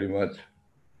very much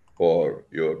for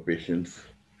your patience,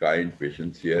 kind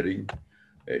patience hearing.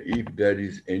 If there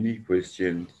is any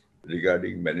questions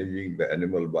regarding managing the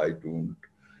animal bite wound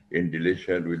in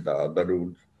relation with the other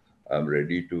wounds, I'm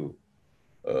ready to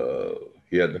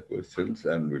hear the questions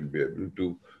and will be able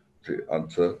to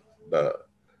answer the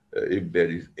if there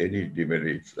is any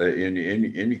demerits,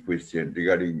 any question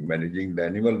regarding managing the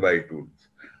animal bite wounds.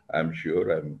 I'm sure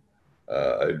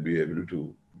I'll be able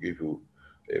to give you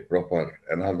a proper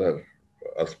another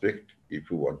aspect if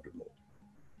you want to know.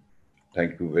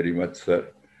 Thank you very much,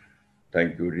 sir.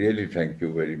 Thank you, really thank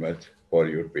you very much for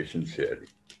your patience sharing.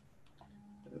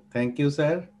 Thank you,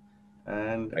 sir.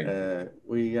 And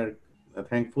we are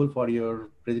thankful for your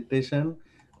presentation.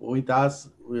 With us,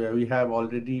 we have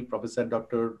already Professor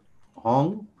Dr.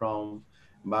 Hong from,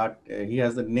 but he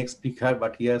has the next speaker,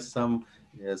 but he has some,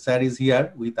 Sir is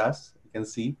here with us, you can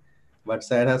see, but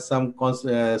Sir has some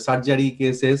surgery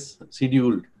cases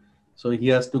scheduled. So he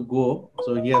has to go.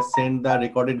 So he has sent the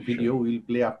recorded Sure. video. We will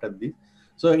play after this.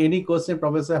 So any question,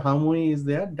 Professor Hamui is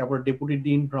there, our Deputy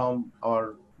Dean from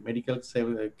our medical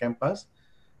campus,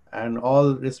 and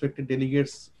all respected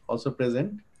delegates also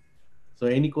present. So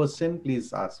any question,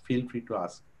 please ask. Feel free to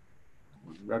ask.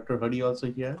 Dr. Hari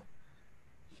also here.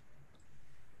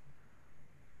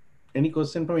 Any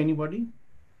question from anybody?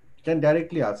 You can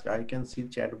directly ask. I can see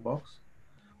chat box.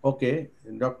 Okay,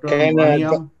 Dr. Can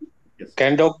Maniam. Yes.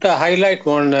 can doctor highlight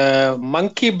one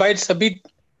monkey bites a bit?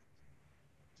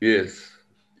 Yes,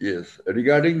 yes.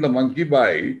 Regarding the monkey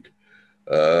bite,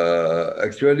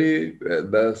 actually,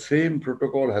 the same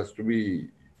protocol has to be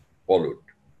followed.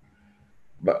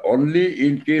 But only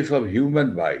in case of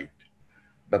human bite,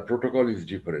 the protocol is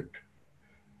different.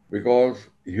 Because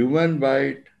human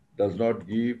bite does not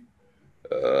give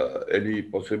any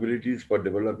possibilities for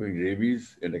developing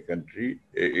rabies in a country,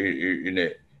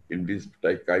 in this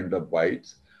kind of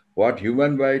bites. What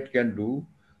human bite can do,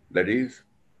 that is,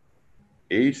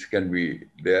 AIDS can be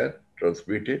there,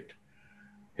 transmitted,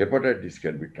 hepatitis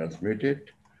can be transmitted,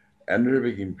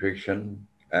 anaerobic infection,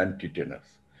 and tetanus.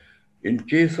 In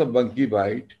case of monkey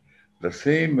bite, the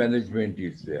same management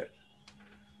is there.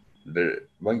 The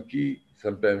monkey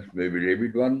sometimes may be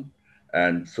rabid one,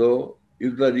 and so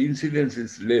if the incidence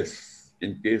is less,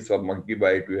 in case of monkey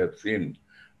bite, we have seen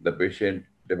the patient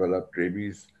develop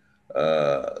rabies,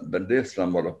 the less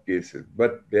number of cases,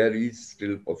 but there is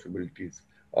still possibilities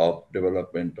of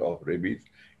development of rabies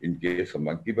in case of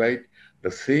monkey bite.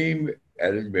 The same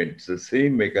arrangements, the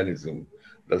same mechanism,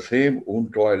 the same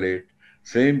wound toilet,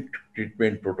 same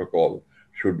treatment protocol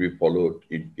should be followed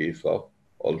in case of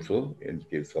also in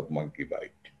case of monkey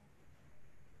bite.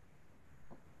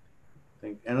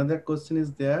 Another question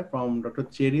is there from Dr.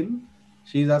 Cheryl.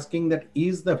 She is asking that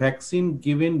is the vaccine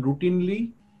given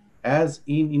routinely as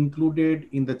included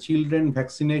in the children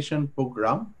vaccination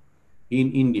program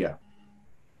in India?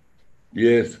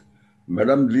 Yes,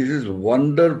 madam, this is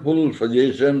wonderful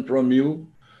suggestion from you.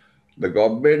 The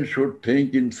government should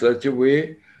think in such a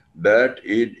way that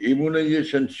in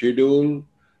immunization schedule,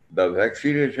 the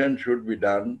vaccination should be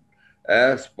done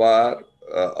as per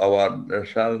our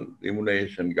national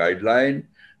immunization guideline.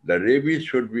 The rabies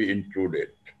should be included.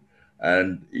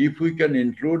 And if we can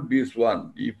include this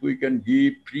one, if we can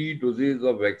give 3 doses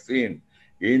of vaccine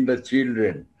in the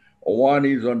children, one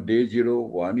is on day 0,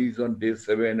 one is on day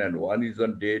 7, and one is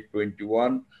on day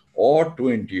 21 or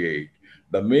 28.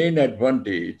 The main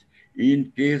advantage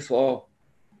in case of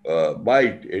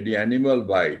bite, any animal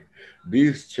bite,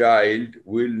 this child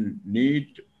will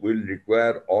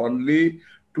require only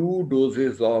 2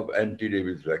 doses of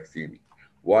anti-rabies vaccine.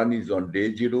 One is on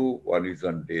day 0, one is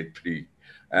on day 3.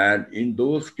 And in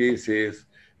those cases,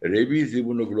 rabies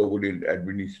immunoglobulin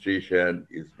administration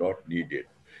is not needed.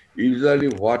 Usually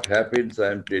what happens,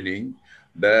 I am telling,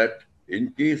 that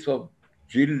in case of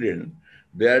children,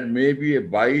 there may be a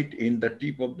bite in the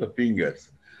tip of the fingers.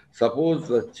 Suppose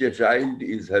the child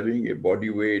is having a body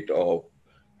weight of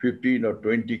 15 or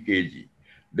 20 kg,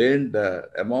 then the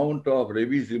amount of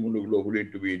rabies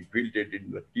immunoglobulin to be infiltrated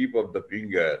in the tip of the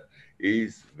finger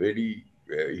is very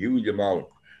huge amount,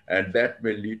 and that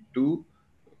may lead to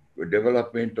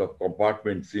development of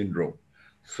compartment syndrome.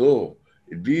 So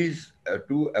these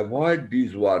to avoid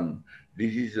this one,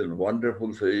 this is a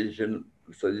wonderful suggestion,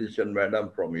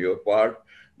 madam, from your part,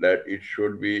 that it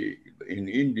should be in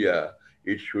India,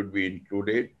 it should be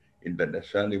included in the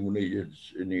national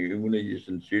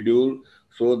immunization schedule,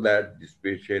 so that this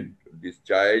patient, this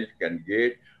child can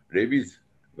get rabies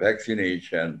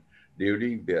vaccination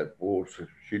during their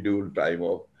post-scheduled time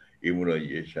of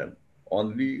immunization.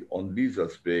 Only on this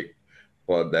aspect,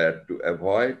 for that to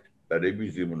avoid the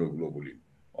rabies immunoglobulin.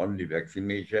 Only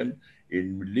vaccination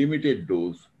in limited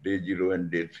dose, day 0 and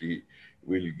day 3,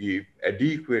 will give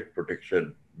adequate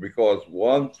protection, because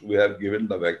once we have given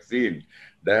the vaccine,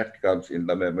 that comes in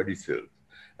the memory cells.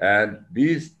 And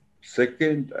these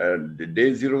second and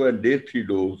day 0 and day 3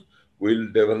 dose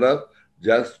will develop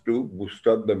just to boost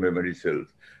up the memory cells,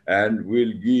 and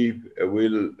will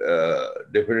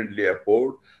definitely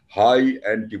afford high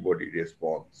antibody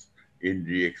response in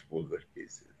re-exposure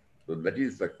cases. So that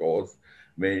is the cause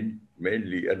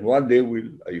mainly. And one day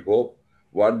I hope,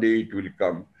 one day it will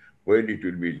come when it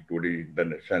will be included in the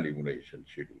national immunization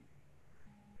schedule.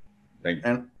 Thank you.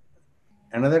 And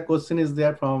another question is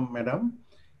there from Madam.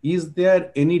 Is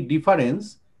there any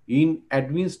difference in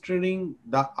administering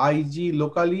the IG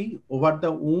locally over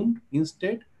the wound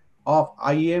instead of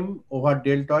IM over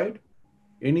deltoid?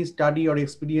 Any study or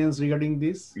experience regarding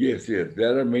this? Yes, yes.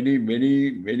 There are many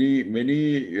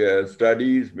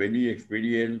studies, many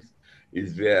experience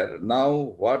is there. Now,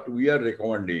 what we are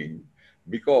recommending,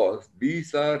 because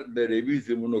these are the rabies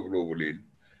immunoglobulin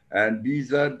and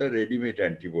these are the ready-made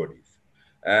antibodies.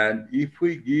 And if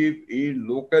we give in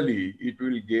locally, it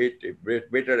will get a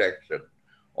better action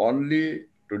only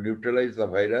to neutralize the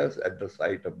virus at the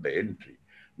site of the entry.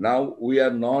 Now, we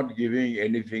are not giving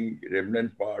anything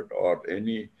remnant part or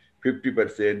any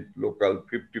 50% local,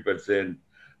 50%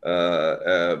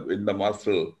 in the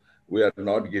muscle, we are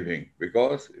not giving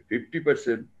because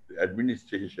 50%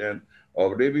 administration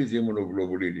of rabies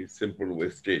immunoglobulin is simple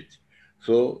wastage.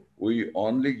 So we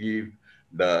only give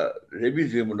the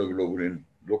rabies immunoglobulin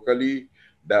locally.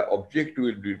 The objective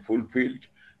will be fulfilled.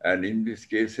 And in these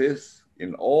cases,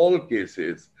 in all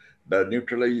cases, the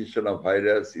neutralization of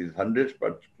virus is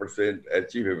 100%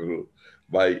 achievable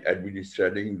by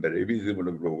administering the rabies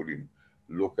immunoglobulin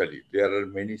locally. There are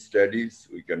many studies.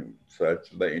 We can search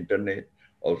the internet.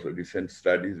 Also, recent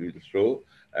studies will show.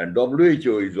 And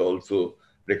WHO is also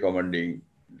recommending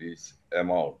this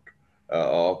amount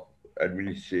of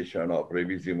administration of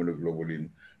rabies immunoglobulin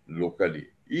locally.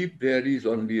 If there is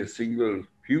only a single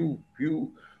few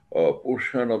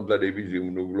portion of the rabies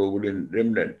immunoglobulin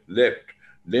remnant left,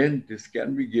 then this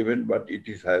can be given, but it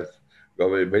has got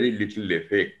a very little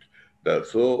effect.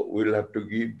 So we'll have to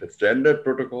give the standard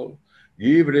protocol,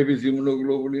 give rabies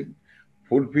immunoglobulin,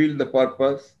 fulfill the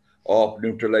purpose of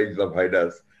neutralize the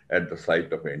virus at the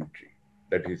site of entry.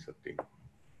 That is the thing.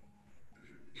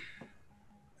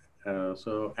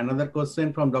 So another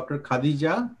question from Dr.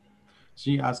 Khadija.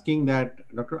 She asking that,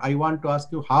 Doctor, I want to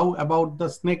ask you, how about the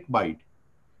snake bite?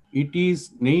 It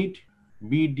is need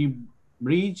be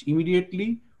debridged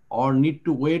immediately or need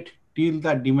to wait till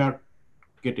the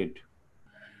demarcated?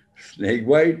 Snake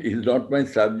bite is not my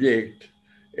subject.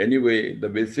 Anyway, the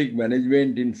basic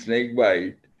management in snake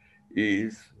bite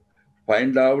is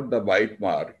find out the bite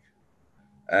mark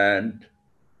and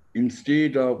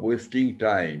instead of wasting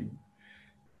time,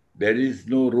 there is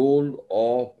no role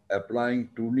of applying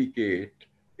tourniquet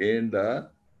in the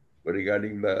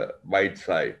regarding the bite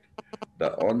site.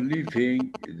 The only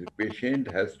thing is the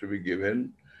patient has to be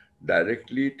given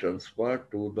directly transferred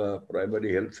to the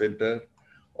primary health center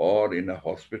or in a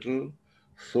hospital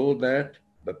so that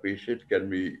the patient can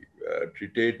be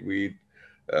treated with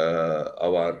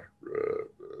our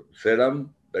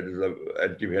serum, that is the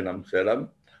antivenom serum,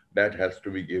 that has to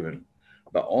be given.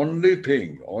 The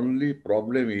only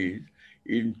problem is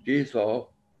in case of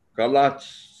kalach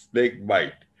snake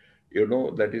bite,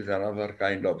 that is another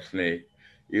kind of snake.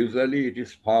 Usually it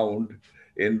is found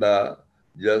in the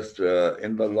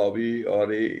in the lobby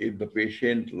or if the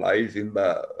patient lies in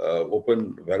the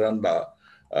open veranda,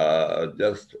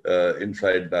 just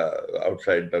outside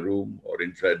the room or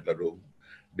inside the room,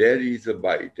 there is a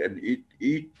bite and it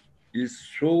is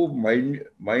so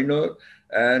minor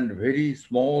and very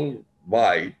small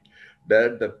bite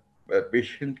that the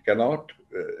patient cannot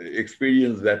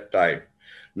experience that time.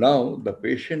 Now the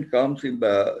patient comes in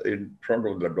front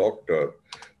of the doctor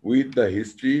with the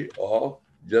history of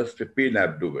just a pain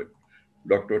abdomen.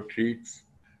 Doctor treats.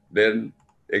 Then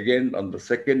again on the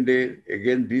second day,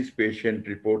 again this patient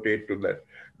reported to the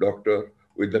doctor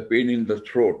with the pain in the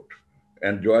throat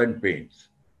and joint pains.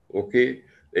 Okay,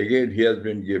 again he has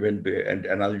been given an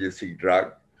analgesic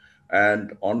drug.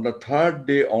 And on the third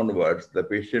day onwards, the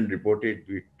patient reported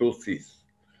with ptosis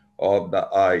of the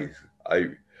eyes.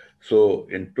 So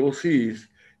in ptosis,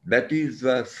 that is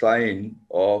the sign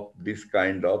of this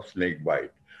kind of snake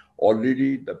bite.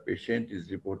 Already the patient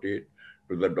is reported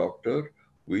to the doctor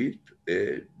with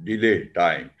a delayed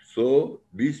time. So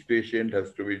this patient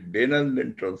has to be then and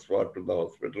then transferred to the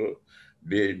hospital.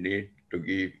 They need to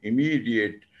give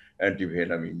immediate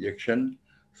antivenom injection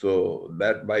so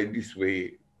that by this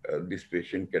way, this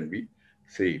patient can be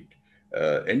saved.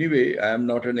 Anyway, I am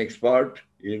not an expert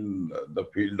in the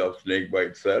field of snake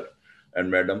bite, sir, and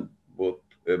madam, both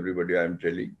everybody I am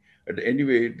telling. But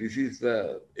anyway, this is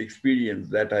the experience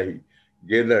that I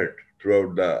gathered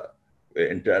throughout the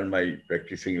entire my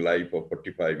practicing life of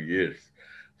 45 years.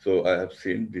 So I have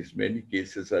seen this many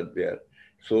cases are there.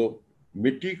 So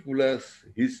meticulous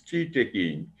history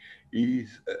taking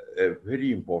is a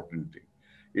very important thing.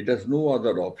 It has no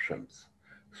other options.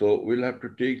 So we'll have to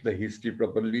take the history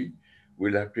properly.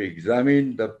 We'll have to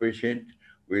examine the patient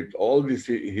with all these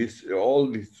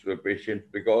patients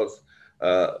because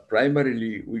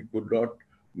primarily we could not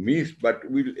miss, but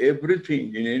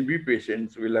everything in NB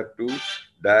patients will have to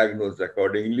diagnose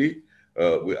accordingly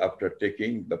after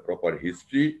taking the proper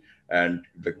history and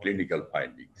the clinical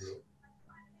findings.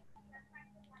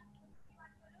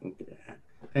 Okay.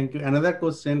 Thank you. Another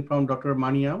question from Dr.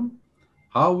 Maniam.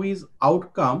 How is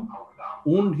outcome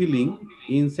wound healing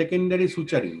in secondary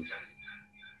suturing?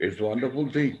 It's a wonderful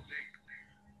thing.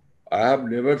 I have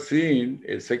never seen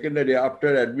a secondary,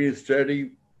 after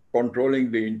administering,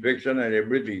 controlling the infection and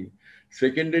everything,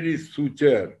 secondary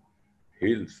suture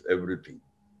heals everything.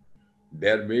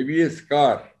 There may be a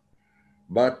scar,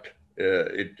 but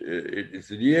it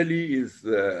really is,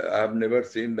 I have never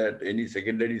seen that any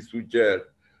secondary suture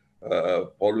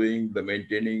following the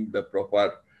maintaining the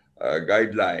proper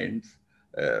guidelines,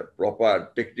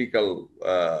 proper technical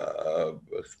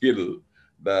skill,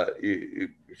 the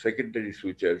secondary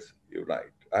sutures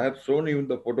unite. I have shown you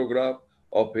the photograph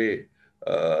of a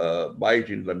bite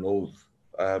in the nose.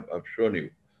 I've shown you.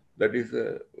 That is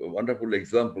a wonderful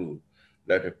example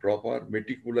that a proper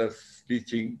meticulous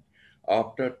stitching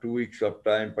after 2 weeks of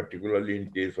time, particularly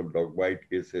in case of dog bite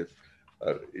cases,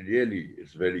 really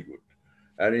is very good.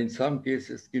 And in some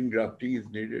cases, skin grafting is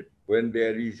needed when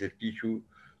there is a tissue,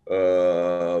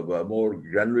 more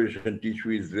granulation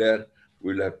tissue is there.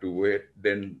 We'll have to wait.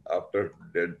 Then after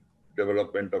the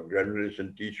development of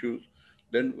granulation tissues,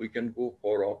 then we can go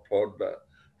for the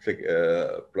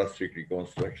plastic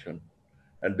reconstruction.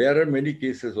 And there are many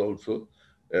cases also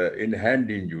in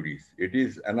hand injuries. It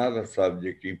is another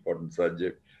subject, important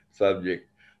subject,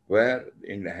 where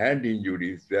in hand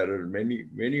injuries, there are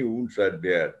many wounds are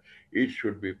there. It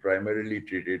should be primarily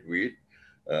treated with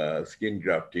skin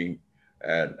grafting,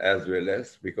 and as well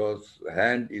as, because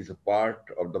hand is a part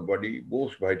of the body,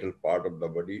 most vital part of the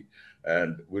body,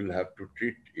 and we'll have to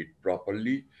treat it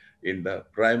properly in the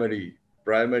primary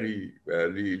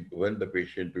when the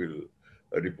patient will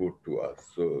report to us.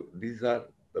 So these are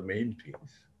the main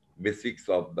things, basics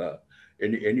of the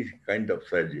any kind of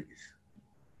surgeries.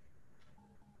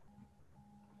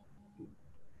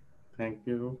 Thank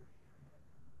you.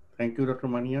 Thank you, Dr.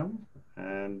 Maniam.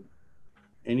 And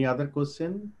any other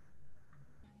question?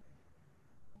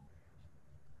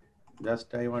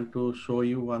 Just I want to show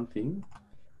you one thing,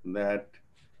 that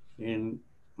in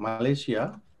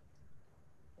Malaysia,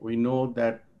 we know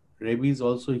that rabies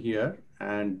also here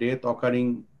and death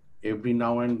occurring every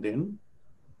now and then.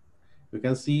 You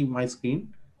can see my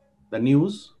screen, the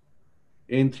news.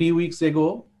 In 3 weeks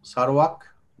ago, Sarawak,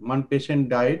 one patient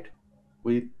died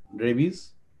with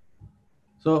rabies.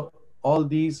 So all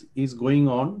these is going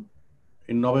on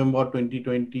in November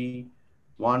 2020,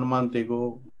 1 month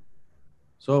ago.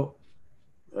 So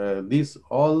these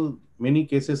all many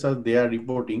cases are they are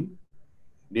reporting.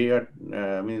 They are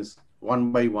means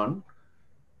one by one.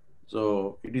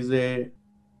 So it is a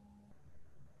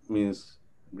means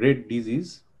great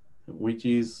disease, which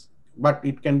is, but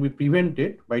it can be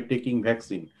prevented by taking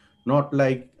vaccine, not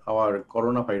like our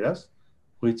coronavirus,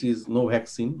 which is no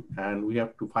vaccine and we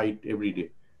have to fight every day.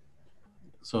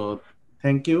 So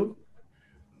thank you.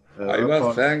 I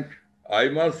must thank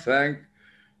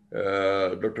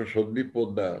Dr. Sandeep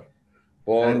Poddar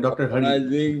for and Dr.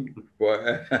 organizing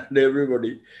and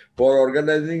everybody for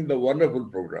organizing the wonderful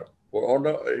program.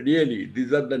 Really,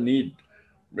 these are the need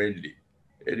mainly.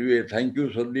 Anyway, thank you,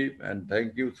 Sandeep, and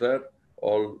thank you, sir,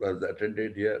 all has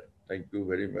attended here. Thank you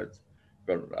very much.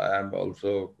 I am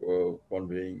also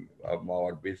conveying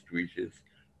our best wishes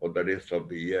for the rest of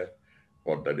the year,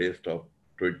 for the rest of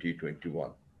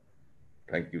 2021.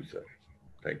 Thank you, sir.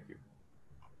 Thank you.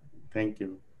 Thank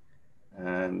you.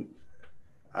 And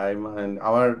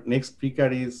our next speaker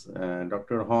is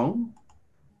Dr. Hong.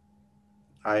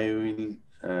 I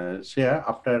will share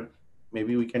after,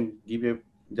 maybe we can give a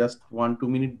just 1-2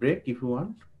 minute break if you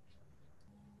want.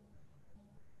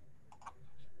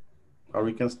 Or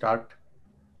we can start.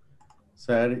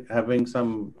 Sir having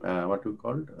some what we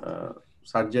called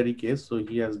surgery case, so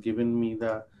he has given me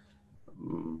the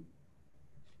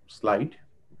slide.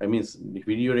 I mean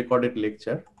video recorded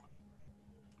lecture.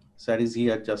 Sir is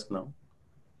here just now.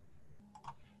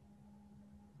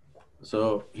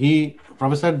 So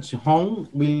Professor Hong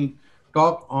will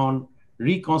talk on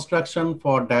reconstruction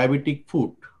for diabetic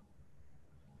foot.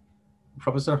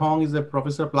 Professor Hong is a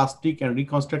professor of plastic and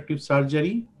reconstructive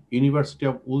surgery, University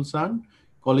of Ulsan,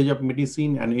 College of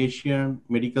Medicine and Asian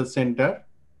Medical Center.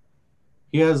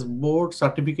 He has board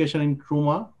certification in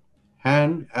trauma,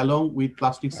 hand, along with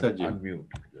plastic surgery.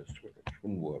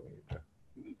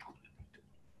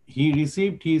 He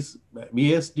received his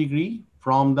BS degree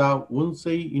from the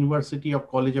Wunsei University of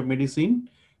College of Medicine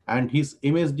and his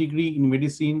MS degree in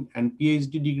medicine and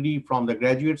PhD degree from the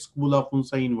Graduate School of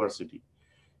Wunsei University.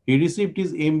 He received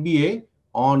his MBA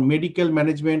on medical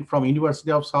management from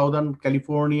University of Southern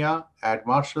California at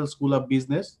Marshall School of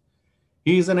Business.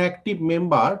 He is an active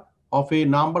member of a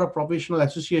number of professional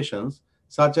associations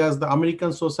such as the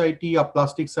American Society of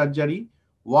Plastic Surgery,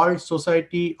 World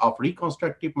Society of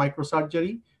Reconstructive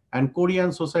Microsurgery, and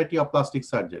Korean Society of Plastic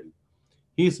Surgery.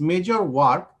 His major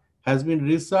work has been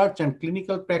research and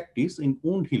clinical practice in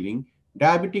wound healing,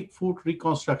 diabetic foot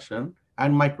reconstruction,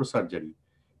 and microsurgery.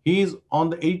 He is on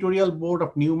the editorial board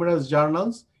of numerous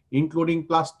journals, including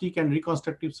Plastic and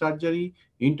Reconstructive Surgery,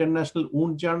 International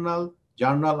Wound Journal,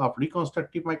 Journal of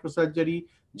Reconstructive Microsurgery,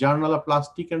 Journal of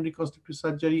Plastic and Reconstructive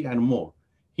Surgery, and more.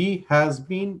 He has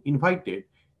been invited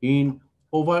in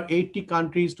over 80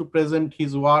 countries to present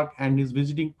his work and his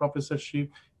visiting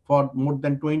professorship for more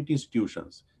than 20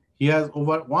 institutions. He has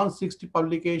over 160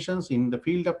 publications in the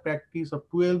field of practice of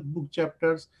 12 book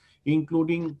chapters,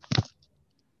 including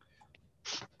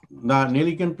the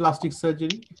Nelligan Plastic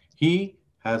Surgery. He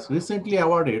has recently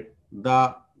awarded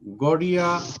the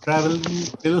Goria Traveling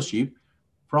Fellowship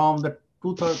from the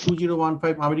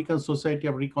 2015 American Society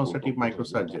of Reconstructive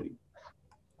Microsurgery.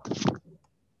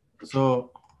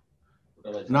 So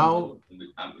now,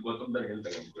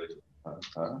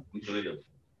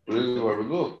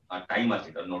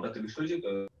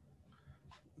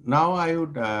 now I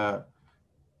would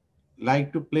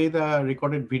like to play the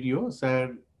recorded video.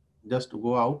 Sir, just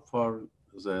go out for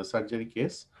the surgery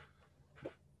case.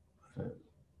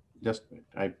 Just wait,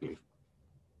 I play.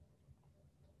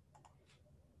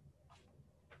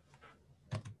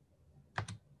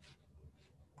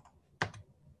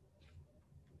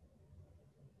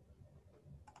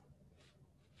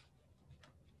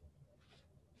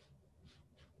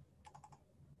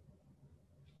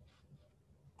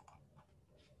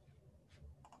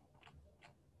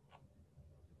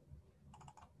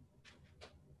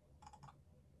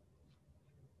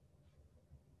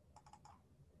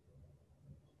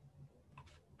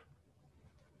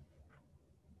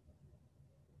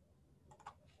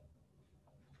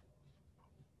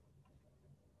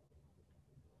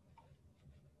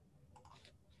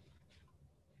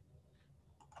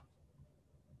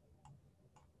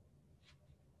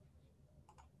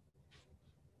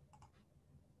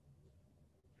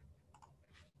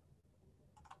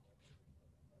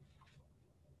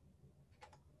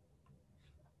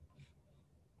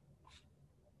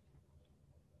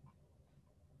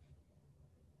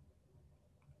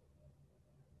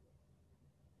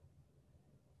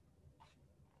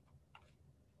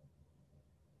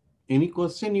 Any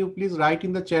question, you please write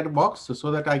in the chat box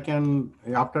so that I can,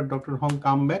 after Dr. Hong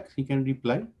come back, he can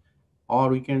reply, or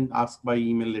we can ask by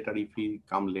email later if he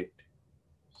come late.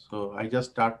 So I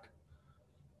just start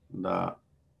the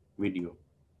video.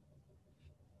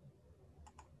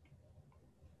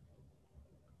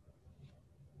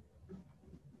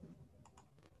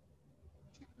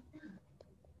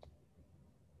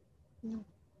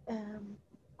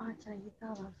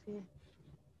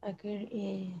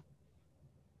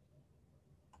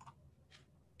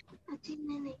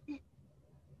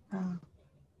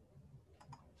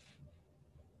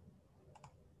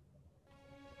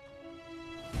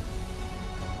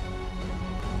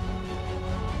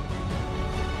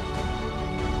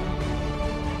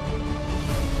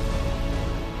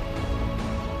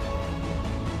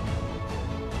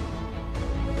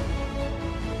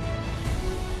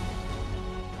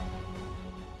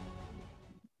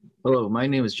 Hello, my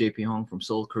name is JP Hong from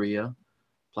Seoul, Korea,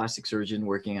 plastic surgeon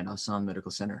working at Asan Medical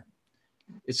Center.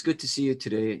 It's good to see you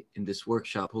today in this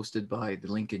workshop hosted by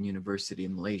the Lincoln University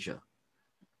in Malaysia.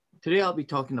 Today I'll be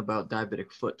talking about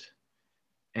diabetic foot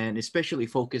and especially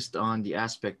focused on the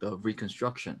aspect of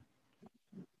reconstruction.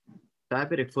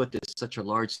 Diabetic foot is such a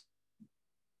large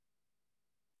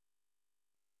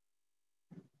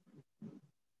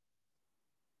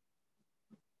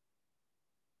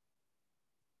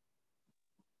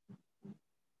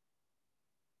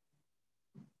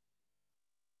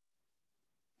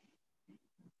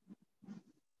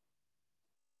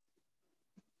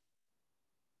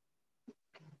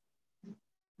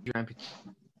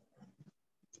amputation.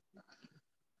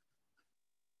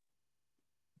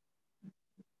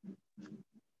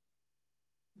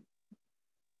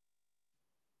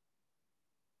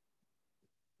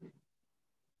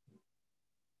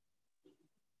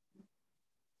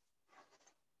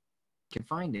 Can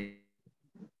find it.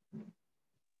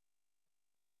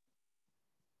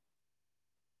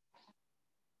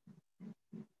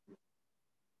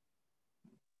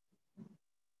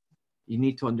 You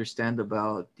need to understand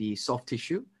about the soft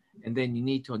tissue, and then you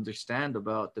need to understand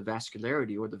about the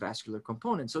vascularity or the vascular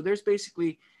component. So there's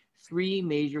basically three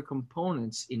major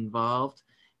components involved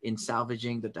in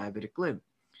salvaging the diabetic limb.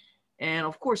 And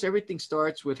of course, everything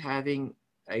starts with having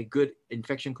a good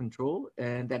infection control,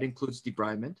 and that includes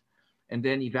debridement, and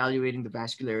then evaluating the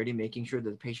vascularity, making sure that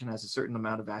the patient has a certain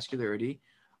amount of vascularity,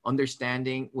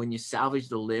 understanding when you salvage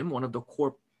the limb, one of the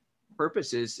core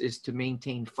purposes is to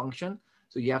maintain function.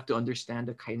 So you have to understand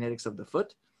the kinetics of the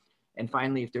foot. And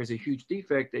finally, if there's a huge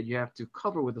defect, that you have to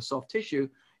cover with a soft tissue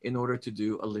in order to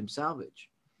do a limb salvage.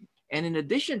 And in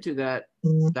addition to that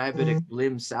diabetic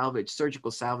limb salvage,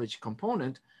 surgical salvage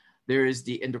component, there is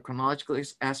the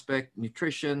endocrinological aspect,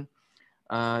 nutrition,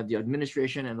 the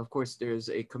administration, and of course, there's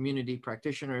a community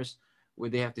practitioners where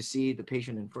they have to see the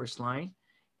patient in first line.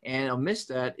 And amidst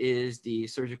that is the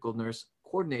surgical nurse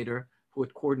coordinator who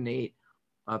would coordinate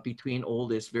between all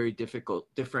this very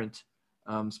different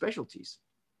specialties.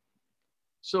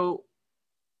 So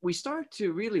we start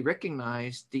to really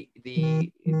recognize the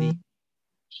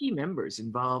key members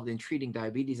involved in treating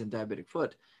diabetes and diabetic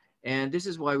foot. And this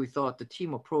is why we thought the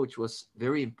team approach was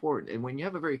very important. And when you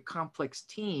have a very complex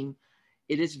team,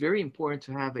 it is very important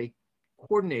to have a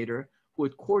coordinator who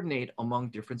would coordinate among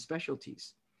different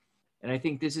specialties. And I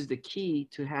think this is the key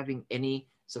to having any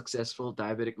successful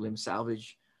diabetic limb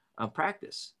salvage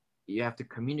practice. You have to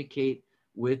communicate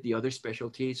with the other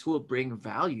specialties who will bring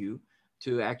value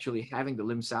to actually having the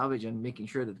limb salvage and making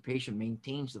sure that the patient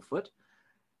maintains the foot.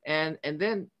 And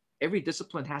then every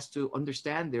discipline has to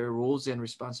understand their roles and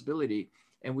responsibility.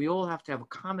 And we all have to have a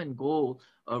common goal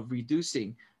of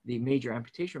reducing the major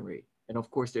amputation rate. And of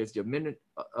course, there's the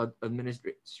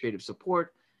administrative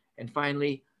support. And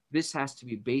finally, this has to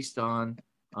be based on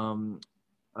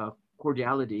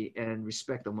cordiality and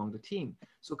respect among the team.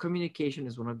 So communication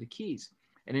is one of the keys.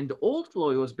 And in the old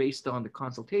flow, it was based on the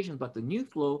consultation, but the new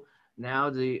flow, now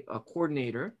the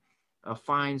coordinator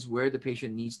finds where the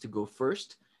patient needs to go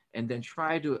first, and then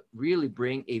try to really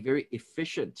bring a very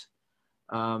efficient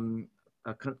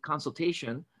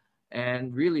consultation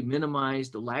and really minimize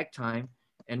the lag time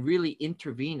and really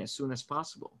intervene as soon as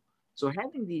possible. So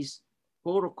having these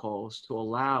protocols to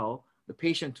allow the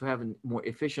patient to have a more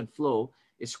efficient flow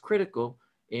is critical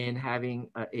in having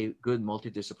a good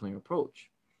multidisciplinary approach.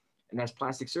 And as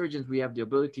plastic surgeons, we have the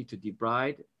ability to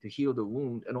debride, to heal the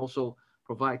wound, and also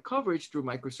provide coverage through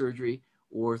microsurgery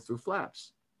or through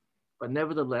flaps. But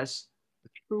nevertheless, the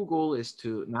true goal is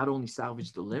to not only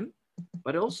salvage the limb,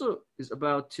 but also is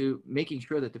about to making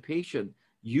sure that the patient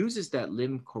uses that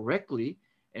limb correctly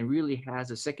and really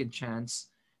has a second chance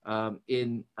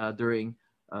during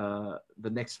the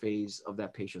next phase of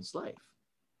that patient's life.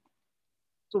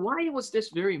 So why was this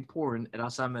very important at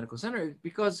Asan Medical Center?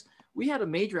 Because we had a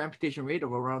major amputation rate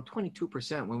of around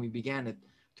 22% when we began at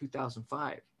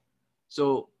 2005.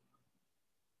 So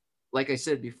like I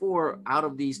said before, out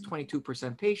of these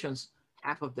 22% patients,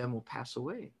 half of them will pass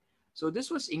away. So this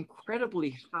was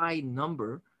incredibly high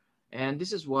number. And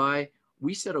this is why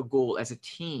we set a goal as a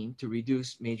team to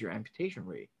reduce major amputation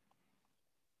rate.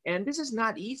 And this is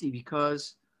not easy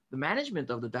because the management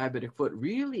of the diabetic foot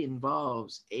really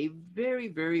involves a very,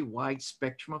 very wide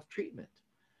spectrum of treatment.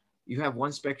 You have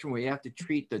one spectrum where you have to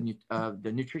treat the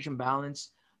nutrition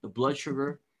balance, the blood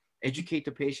sugar, educate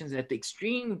the patients. At the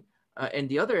extreme, and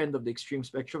the other end of the extreme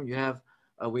spectrum, you have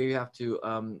where you have to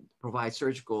provide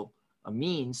surgical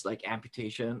means like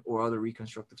amputation or other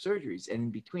reconstructive surgeries. And in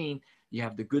between, you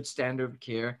have the good standard of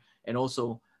care and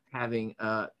also having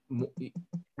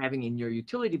in your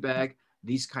utility bag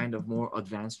these kind of more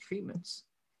advanced treatments.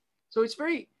 So it's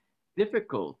very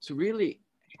difficult to really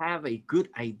have a good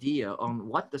idea on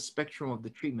what the spectrum of the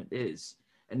treatment is.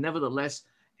 And nevertheless,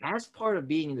 as part of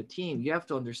being in the team, you have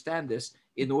to understand this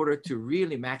in order to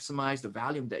really maximize the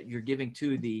value that you're giving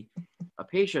to the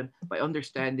patient by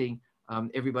understanding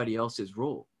everybody else's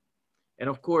role. And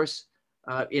of course,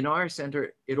 in our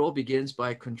center, it all begins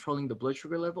by controlling the blood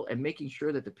sugar level and making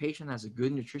sure that the patient has a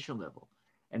good nutrition level.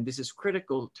 And this is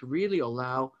critical to really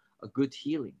allow a good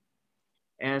healing.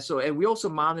 And we also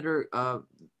monitor,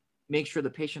 make sure the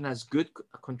patient has good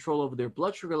control over their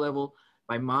blood sugar level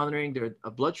by monitoring their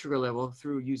blood sugar level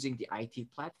through using the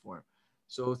IT platform.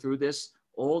 So through this,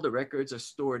 all the records are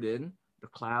stored in the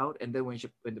cloud. And then when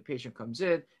the patient comes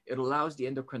in, it allows the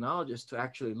endocrinologist to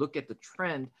actually look at the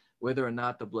trend, whether or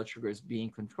not the blood sugar is being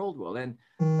controlled well. And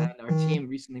our team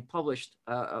recently published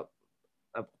a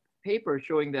paper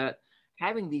showing that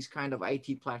having these kind of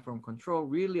IT platform control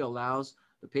really allows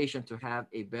the patient to have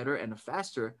a better and a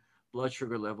faster blood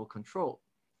sugar level control.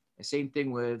 The same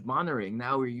thing with monitoring.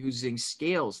 Now we're using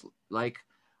scales like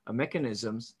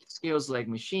mechanisms, scales like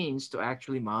machines to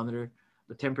actually monitor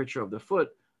the temperature of the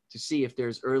foot to see if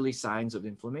there's early signs of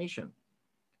inflammation.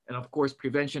 And of course,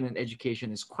 prevention and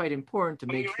education is quite important to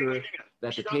make sure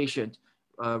that the patient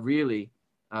really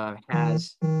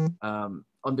has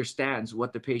understands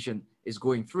what the patient is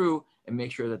going through and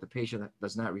make sure that the patient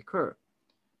does not recur.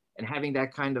 And having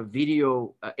that kind of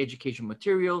video education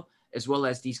material, as well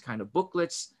as these kind of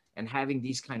booklets and having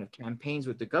these kind of campaigns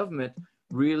with the government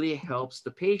really helps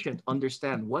the patient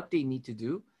understand what they need to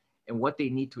do and what they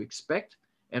need to expect,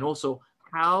 and also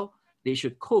how they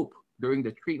should cope during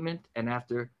the treatment and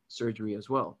after surgery as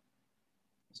well.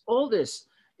 All this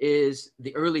is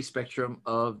the early spectrum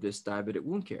of this diabetic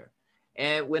wound care.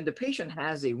 And when the patient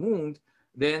has a wound,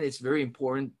 then it's very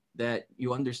important that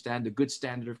you understand the good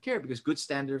standard of care, because good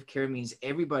standard of care means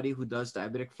everybody who does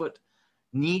diabetic foot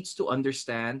needs to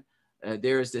understand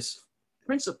there is this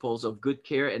principles of good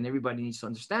care, and everybody needs to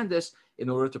understand this in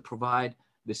order to provide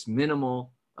this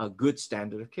minimal good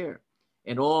standard of care.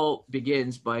 It all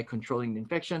begins by controlling the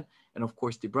infection and of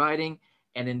course debriding.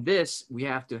 And in this, we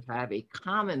have to have a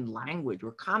common language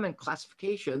or common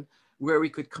classification where we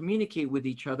could communicate with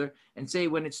each other and say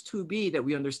when it's 2B that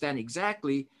we understand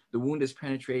exactly the wound is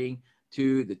penetrating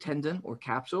to the tendon or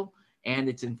capsule and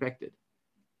it's infected.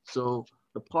 So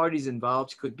the parties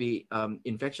involved could be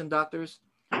infection doctors,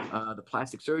 the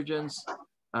plastic surgeons,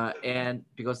 and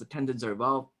because the tendons are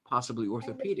involved, possibly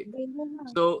orthopedic.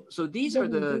 So these are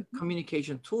the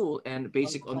communication tool and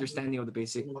basic understanding of the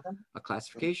basic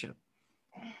classification.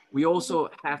 We also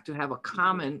have to have a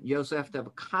common, you also have to have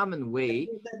a common way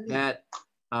that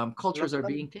cultures are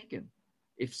being taken.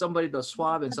 If somebody does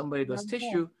swab and somebody does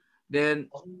tissue, then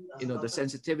the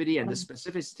sensitivity and the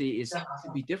specificity is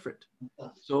to be different.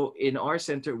 So in our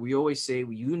center, we always say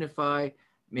we unify,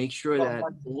 make sure that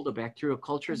all the bacterial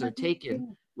cultures are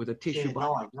taken with a tissue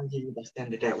biopsy.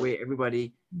 That way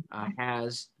everybody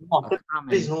has a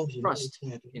common trust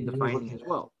in the finding as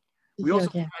well. We also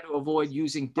try to avoid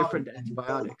using different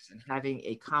antibiotics and having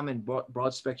a common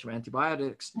broad spectrum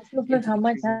antibiotics, which is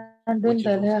also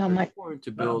important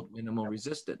to build minimal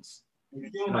resistance.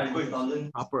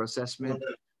 Proper assessment,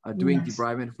 doing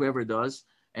debridement, whoever does,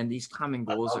 and these common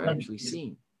goals are actually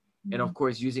seen. And of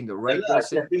course, using the right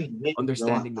dosing,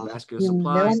 understanding the vascular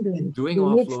supply, doing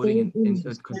offloading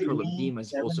and control of edema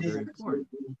is also very important.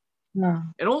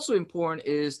 And also important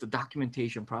is the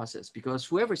documentation process, because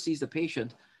whoever sees the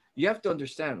patient, you have to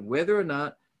understand whether or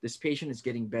not this patient is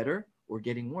getting better or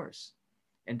getting worse.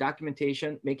 And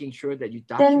documentation, making sure that you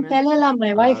document the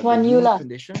wound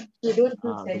condition, the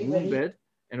wound bed,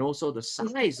 and also the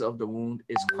size of the wound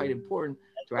is quite important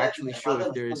to actually show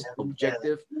if there is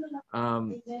objective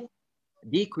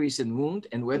decrease in wound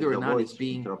and whether or not it's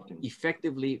being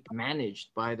effectively managed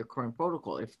by the current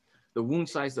protocol. If the wound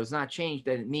size does not change,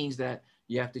 then it means that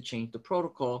you have to change the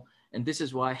protocol. And this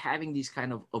is why having these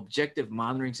kind of objective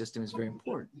monitoring system is very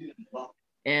important.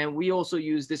 And we also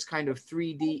use this kind of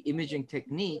 3D imaging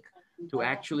technique to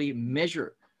actually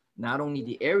measure not only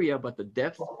the area, but the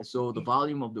depth. So the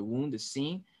volume of the wound is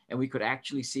seen, and we could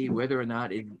actually see whether or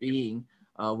not it's being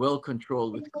well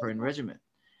controlled with the current regimen.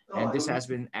 And this has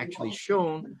been actually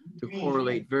shown to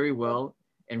correlate very well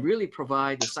and really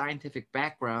provide the scientific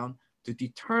background to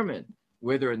determine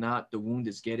whether or not the wound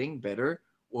is getting better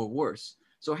or worse.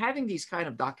 So having these kind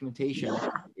of documentation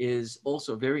is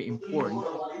also very important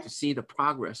to see the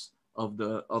progress of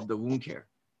the wound care.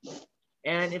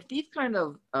 And if these kind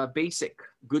of basic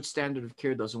good standard of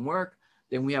care doesn't work,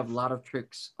 then we have a lot of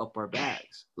tricks up our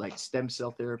bags, like stem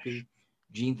cell therapy,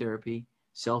 gene therapy,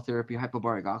 cell therapy,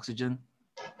 hyperbaric oxygen,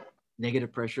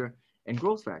 negative pressure, and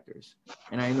growth factors.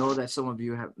 And I know that some of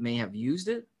you may have used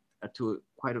it to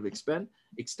quite an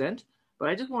extent, but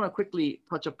I just want to quickly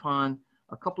touch upon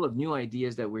a couple of new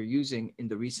ideas that we're using in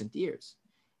the recent years.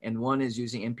 And one is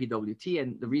using MPWT.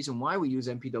 And the reason why we use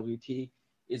MPWT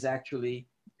is actually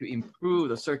to improve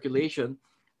the circulation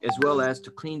as well as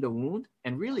to clean the wound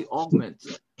and really augment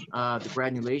the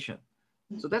granulation.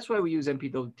 So that's why we use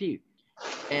MPWT.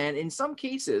 And in some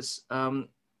cases,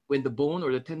 when the bone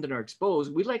or the tendon are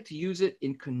exposed, we like to use it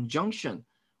in conjunction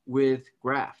with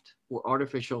graft or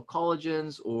artificial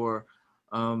collagens or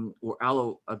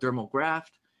allodermal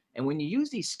graft. And when you use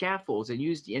these scaffolds and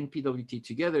use the MPWT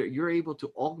together, you're able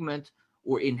to augment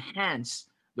or enhance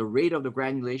the rate of the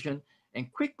granulation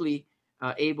and quickly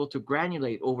able to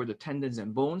granulate over the tendons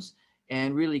and bones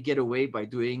and really get away by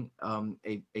doing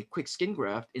a quick skin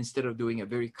graft instead of doing a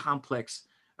very complex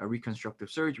reconstructive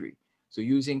surgery. So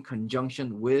using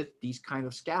conjunction with these kind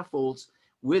of scaffolds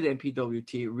with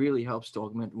MPWT really helps to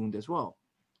augment wound as well.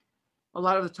 A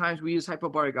lot of the times we use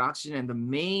hyperbaric oxygen, and the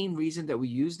main reason that we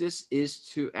use this is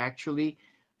to actually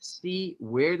see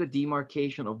where the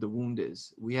demarcation of the wound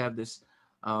is. We have this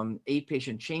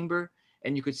 8-patient chamber,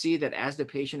 and you could see that as the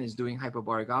patient is doing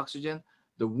hyperbaric oxygen,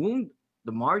 the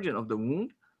margin of the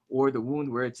wound or the wound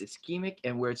where it's ischemic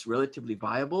and where it's relatively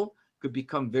viable could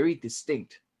become very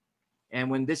distinct.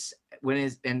 And when this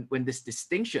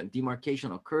distinction,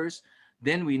 demarcation occurs,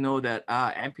 then we know that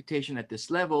amputation at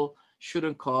this level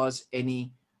shouldn't cause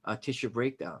any tissue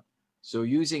breakdown. So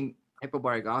using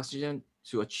hypobaric oxygen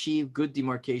to achieve good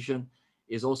demarcation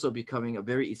is also becoming a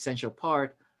very essential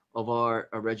part of our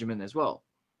regimen as well.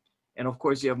 And of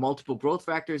course, you have multiple growth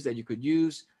factors that you could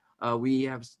use. We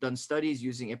have done studies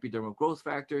using epidermal growth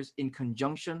factors in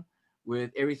conjunction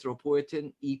with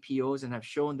erythropoietin, EPOs, and have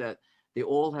shown that they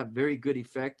all have very good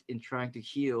effect in trying to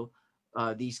heal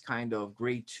these kind of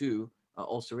grade 2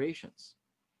 ulcerations.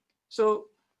 So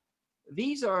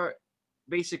these are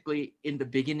basically in the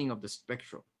beginning of the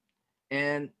spectrum.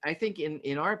 And I think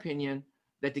in our opinion,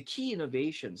 that the key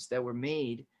innovations that were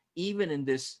made, even in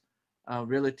this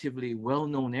relatively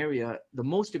well-known area, the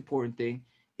most important thing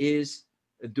is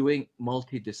doing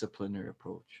multidisciplinary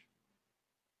approach.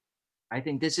 I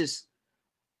think this is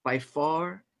by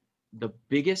far the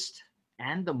biggest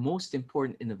and the most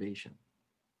important innovation.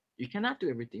 You cannot do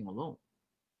everything alone.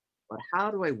 But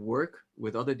how do I work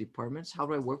with other departments? How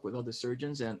do I work with other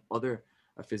surgeons and other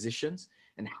physicians?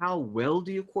 And how well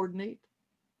do you coordinate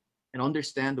and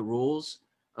understand the roles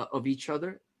of each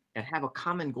other and have a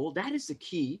common goal? That is the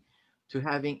key to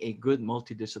having a good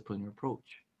multidisciplinary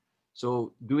approach.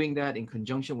 So doing that in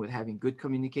conjunction with having good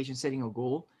communication, setting a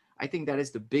goal, I think that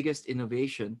is the biggest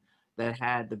innovation that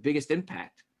had the biggest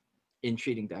impact in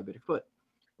treating diabetic foot.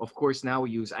 Of course, now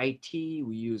we use IT,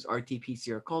 we use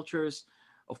RT-PCR cultures.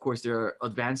 Of course, there are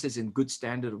advances in good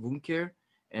standard of wound care,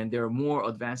 and there are more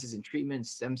advances in treatment,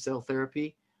 stem cell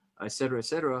therapy, et cetera, et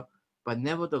cetera. But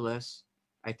nevertheless,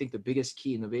 I think the biggest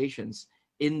key innovations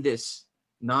in this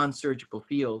non-surgical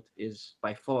field is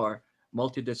by far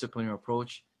multidisciplinary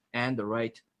approach and the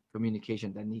right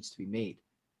communication that needs to be made.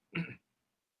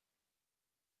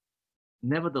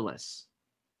 Nevertheless,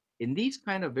 in these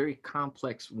kind of very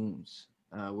complex wounds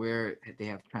where they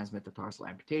have transmetatarsal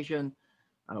amputation,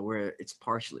 where it's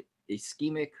partially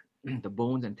ischemic, the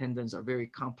bones and tendons are very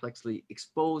complexly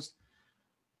exposed,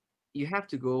 you have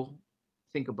to go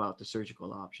think about the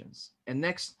surgical options. And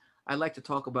next, I'd like to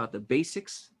talk about the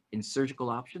basics in surgical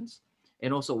options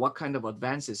and also what kind of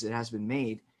advances it has been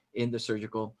made in the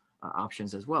surgical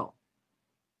options as well.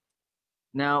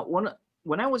 Now,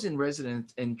 when I was in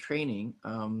residence and training,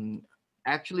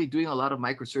 actually doing a lot of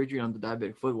microsurgery on the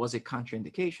diabetic foot was a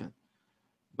contraindication.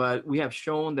 But we have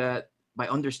shown that by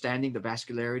understanding the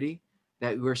vascularity,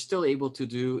 that we're still able to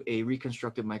do a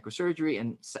reconstructive microsurgery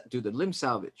and do the limb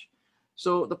salvage.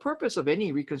 So the purpose of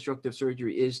any reconstructive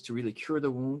surgery is to really cure the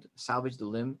wound, salvage the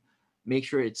limb, make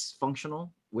sure it's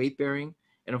functional, weight-bearing,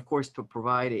 and of course to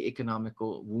provide an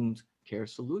economical wound care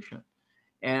solution.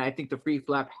 And I think the free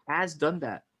flap has done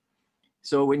that.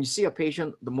 So when you see a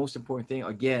patient, the most important thing,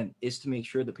 again, is to make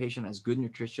sure the patient has good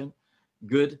nutrition,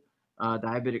 good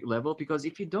diabetic level, because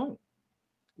if you don't,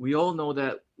 we all know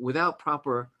that without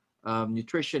proper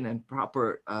nutrition and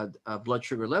proper blood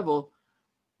sugar level,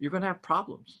 you're going to have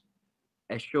problems,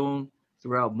 as shown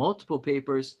throughout multiple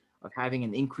papers of having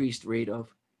an increased rate of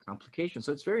complications.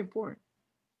 So it's very important.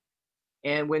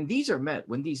 And when these are met,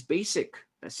 when these basic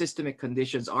systemic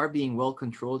conditions are being well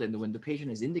controlled, and when the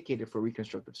patient is indicated for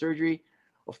reconstructive surgery,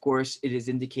 of course, it is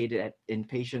indicated in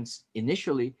patients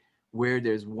initially where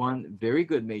there's one very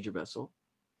good major vessel,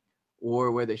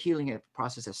 or where the healing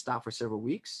process has stopped for several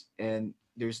weeks, and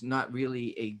there's not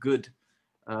really a good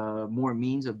more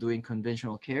means of doing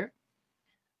conventional care.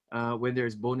 When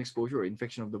there's bone exposure or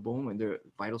infection of the bone, when the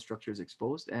vital structure is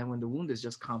exposed, and when the wound is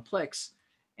just complex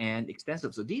and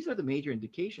extensive. So these are the major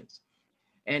indications.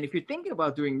 And if you're thinking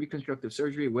about doing reconstructive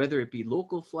surgery, whether it be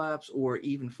local flaps or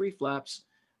even free flaps,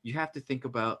 you have to think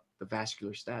about the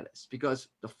vascular status, because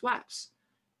the flaps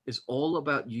is all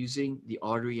about using the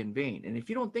artery and vein. And if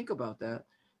you don't think about that,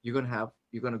 you're going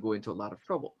to go into a lot of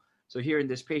trouble. So here in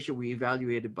this patient, we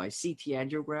evaluated by CT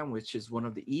angiogram, which is one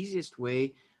of the easiest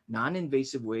way,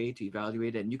 non-invasive way to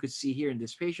evaluate. And you could see here in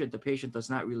this patient, the patient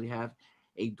does not really have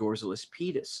a dorsalis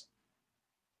pedis.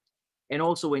 And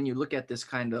also when you look at this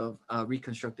kind of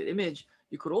reconstructed image,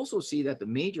 you could also see that the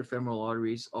major femoral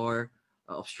arteries are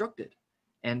obstructed,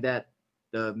 and that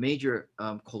the major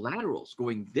collaterals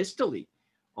going distally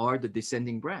are the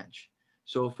descending branch.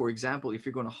 So for example, if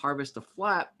you're going to harvest a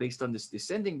flap based on this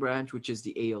descending branch, which is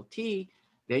the ALT,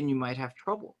 then you might have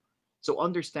trouble. So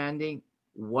understanding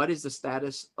what is the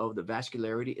status of the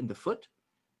vascularity in the foot,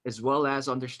 as well as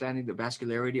understanding the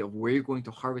vascularity of where you're going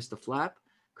to harvest the flap,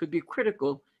 could be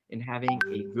critical in having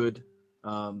a good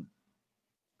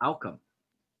outcome.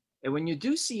 And when you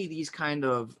do see these kind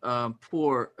of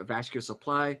poor vascular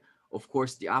supply, of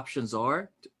course, the options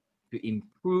are to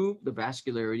improve the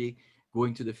vascularity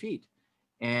going to the feet.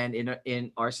 And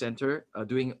in our center,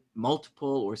 doing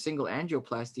multiple or single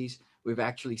angioplasties, we've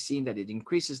actually seen that it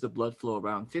increases the blood flow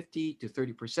around 50 to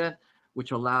 30%,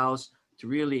 which allows to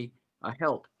really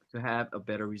help to have a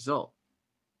better result.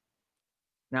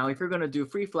 Now, if you're going to do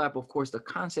free flap, of course, the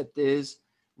concept is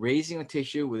raising a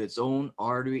tissue with its own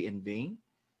artery and vein,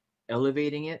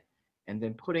 elevating it, and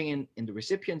then putting in the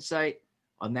recipient site,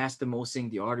 anastomosing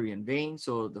the artery and vein.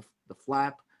 So the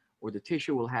flap or the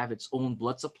tissue will have its own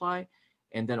blood supply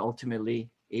and then ultimately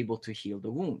able to heal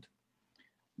the wound.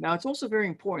 Now, it's also very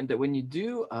important that when you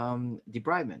do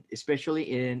debridement, especially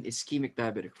in ischemic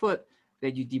diabetic foot,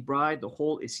 that you debride the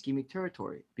whole ischemic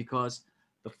territory, because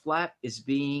the flap is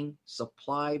being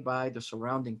supplied by the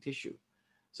surrounding tissue.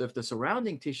 So if the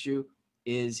surrounding tissue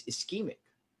is ischemic,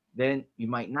 then you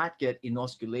might not get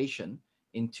inosculation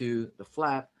into the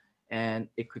flap, and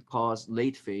it could cause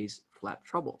late phase flap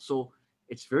trouble. So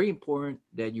it's very important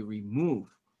that you remove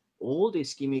all the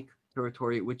ischemic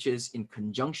territory, which is in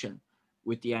conjunction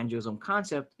with the angiosome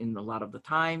concept in a lot of the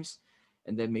times,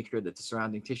 and then make sure that the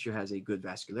surrounding tissue has a good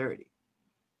vascularity.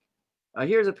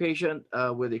 Here's a patient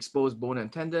with exposed bone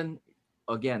and tendon.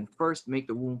 Again, first make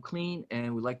the wound clean,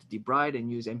 and we like to debride and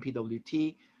use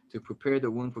MPWT to prepare the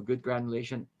wound for good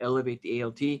granulation, elevate the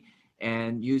ALT,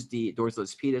 and use the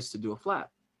dorsalis pedis to do a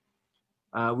flap.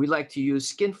 We like to use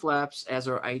skin flaps as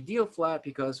our ideal flap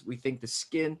because we think the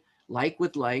skin, like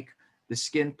with like, the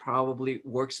skin probably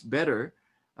works better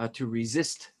to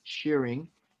resist shearing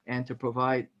and to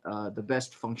provide the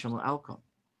best functional outcome.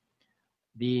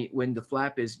 When the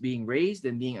flap is being raised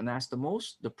and being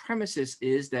anastomosed, the premises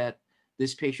is that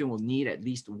this patient will need at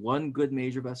least one good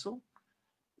major vessel.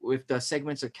 If the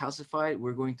segments are calcified,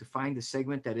 we're going to find the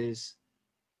segment that is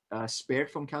spared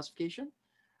from calcification,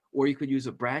 or you could use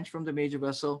a branch from the major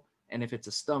vessel, and if it's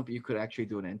a stump, you could actually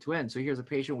do an end-to-end. So here's a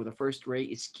patient with a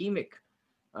first-rate ischemic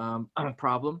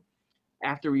problem.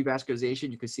 After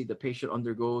revascularization, you can see the patient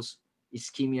undergoes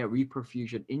ischemia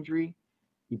reperfusion injury,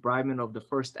 debridement of the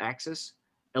first axis,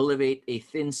 elevate a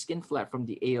thin skin flap from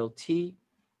the ALT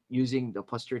using the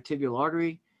posterior tibial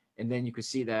artery, and then you can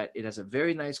see that it has a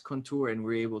very nice contour, and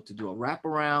we're able to do a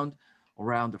wraparound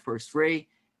around the first ray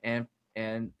and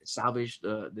salvage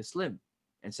this limb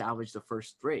and salvage the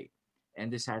first ray.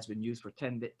 And this has been used for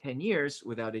 10 years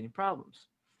without any problems.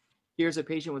 Here's a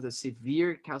patient with a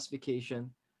severe calcification.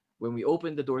 When we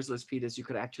open the dorsalis pedis, you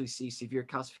could actually see severe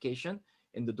calcification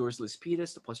in the dorsalis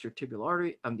pedis, the posterior tibial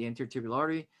artery, the anterior tibial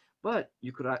artery, but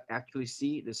you could actually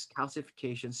see this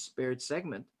calcification spared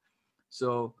segment.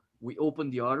 So we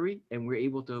opened the artery and we're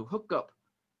able to hook up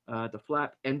the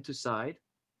flap end to side,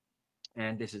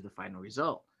 and this is the final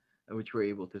result, which we're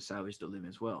able to salvage the limb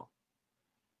as well.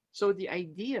 So the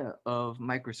idea of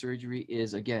microsurgery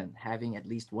is, again, having at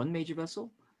least one major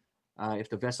vessel. If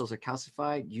the vessels are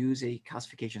calcified, use a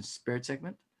calcification spared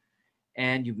segment,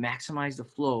 and you maximize the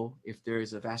flow if there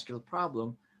is a vascular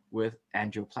problem with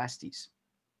angioplasties.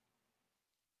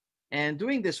 And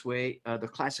doing this way, the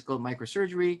classical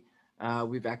microsurgery,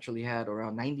 we've actually had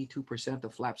around 92%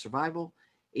 of flap survival,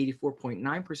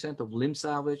 84.9% of limb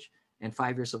salvage, and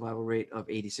 5-year survival rate of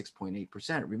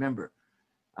 86.8%. Remember,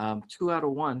 2 out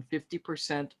of 1,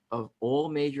 50% of all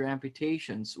major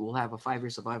amputations will have a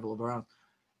 5-year survival of around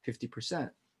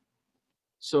 50%.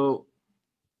 So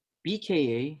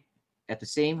BKA at the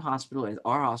same hospital as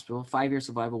our hospital, 5-year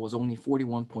survival was only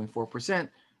 41.4%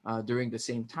 during the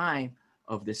same time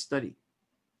of this study.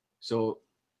 So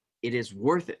it is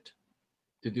worth it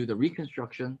to do the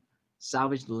reconstruction,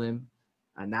 salvage the limb,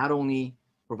 and not only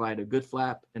provide a good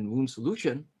flap and wound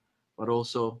solution, but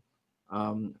also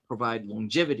provide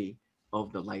longevity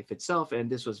of the life itself. And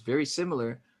this was very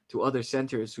similar to other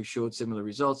centers who showed similar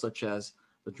results, such as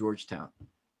the Georgetown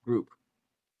group.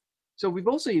 So we've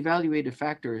also evaluated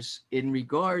factors in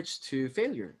regards to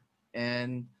failure.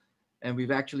 And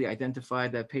we've actually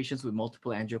identified that patients with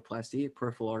multiple angioplasty,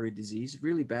 peripheral artery disease,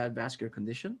 really bad vascular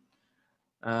condition,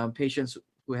 patients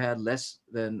who had less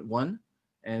than one,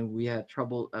 and we had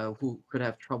trouble, who could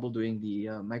have trouble doing the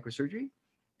microsurgery,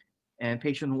 and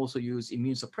patients who also use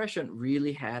immune suppression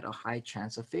really had a high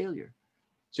chance of failure.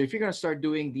 So if you're going to start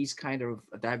doing these kind of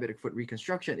diabetic foot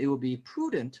reconstruction, it will be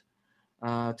prudent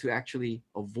to actually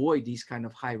avoid these kind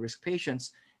of high risk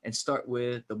patients and start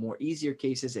with the more easier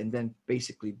cases, and then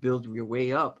basically build your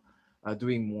way up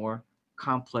doing more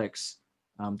complex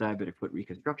diabetic foot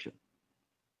reconstruction.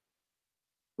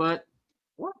 But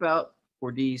what about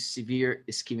for these severe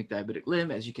ischemic diabetic limb?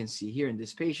 As you can see here in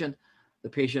this patient, the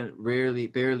patient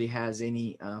barely has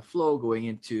any flow going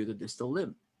into the distal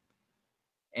limb.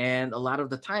 And a lot of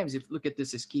the times, if you look at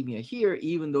this ischemia here,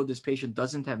 even though this patient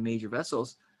doesn't have major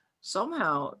vessels,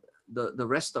 somehow the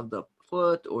rest of the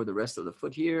foot or the rest of the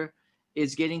foot here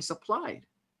is getting supplied,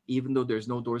 even though there's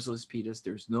no dorsalis pedis,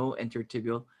 there's no anterior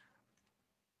tibial,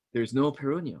 there's no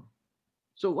peroneal.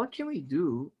 So what can we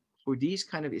do for these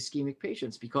kind of ischemic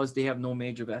patients? Because they have no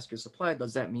major vascular supply,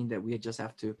 does that mean that we just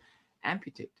have to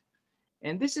amputate?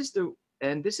 And this is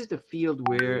the field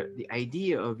where the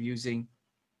idea of using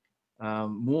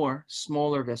more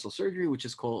smaller vessel surgery, which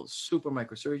is called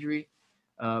supramicrosurgery,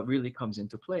 really comes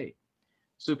into play.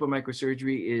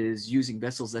 Supramicrosurgery is using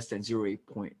vessels less than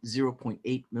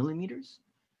 0.8 millimeters,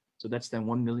 so that's then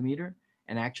 1 millimeter,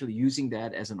 and actually using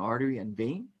that as an artery and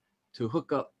vein to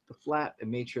hook up the flap and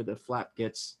make sure the flap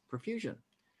gets perfusion.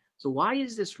 So why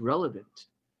is this relevant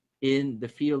in the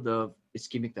field of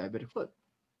ischemic diabetic foot?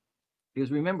 Because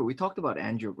remember, we talked about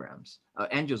angiosomes.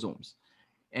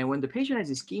 And when the patient has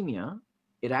ischemia,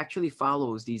 it actually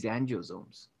follows these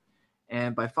angiosomes.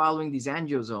 And by following these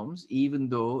angiosomes, even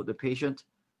though the patient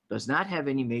does not have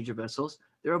any major vessels,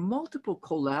 there are multiple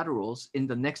collaterals in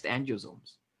the next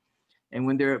angiosomes. And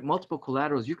when there are multiple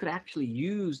collaterals, you could actually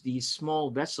use these small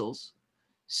vessels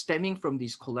stemming from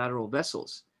these collateral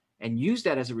vessels and use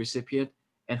that as a recipient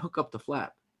and hook up the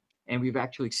flap. And we've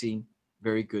actually seen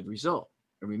very good result.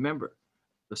 And remember,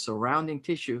 the surrounding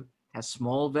tissue has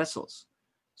small vessels.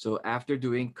 So after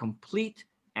doing complete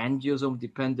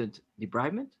angiosome-dependent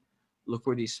debridement, look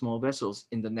for these small vessels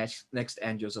in the next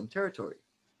angiosome territory.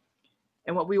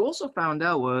 And what we also found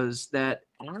out was that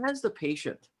as the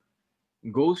patient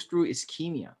goes through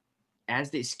ischemia, as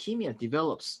the ischemia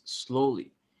develops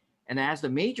slowly, and as the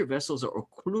major vessels are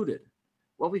occluded,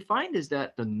 what we find is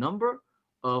that the number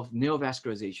of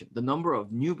neovascularization, the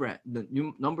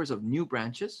numbers of new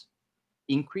branches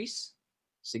increase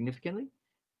significantly,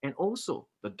 and also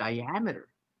the diameter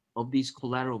of these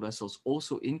collateral vessels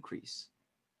also increase.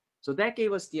 So that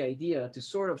gave us the idea to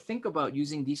sort of think about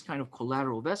using these kind of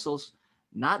collateral vessels,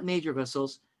 not major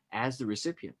vessels, as the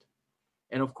recipient.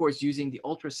 And of course, using the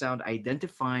ultrasound,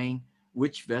 identifying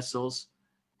which vessels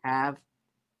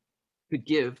could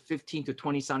give 15 to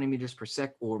 20 centimeters per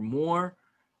sec or more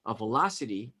of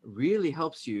velocity really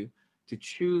helps you to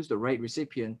choose the right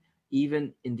recipient,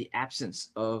 even in the absence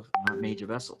of major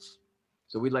vessels.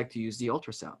 So we'd like to use the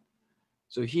ultrasound.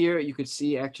 So here you could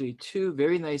see actually two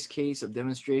very nice case of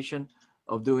demonstration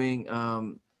of doing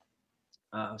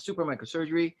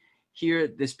supramicrosurgery. Here,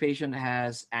 this patient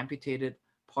has amputated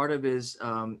part of his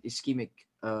ischemic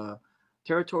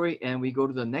territory, and we go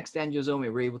to the next angiosome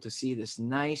and we're able to see this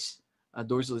nice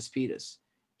dorsalis pedis.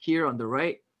 Here on the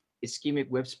right, ischemic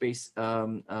web space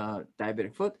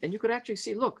diabetic foot, and you could actually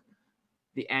see, look,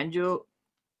 the angiogram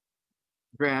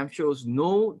shows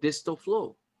no distal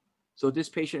flow. So this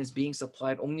patient is being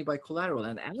supplied only by collateral.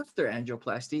 And after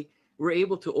angioplasty, we're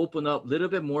able to open up a little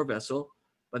bit more vessel,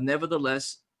 but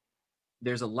nevertheless,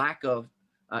 there's a lack of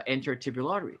anterior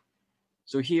tibial artery.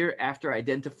 So here, after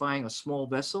identifying a small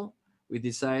vessel, we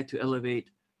decide to elevate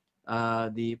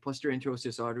the posterior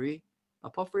interosseous artery, a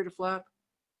perforated flap,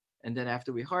 and then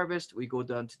after we harvest, we go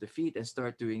down to the feet and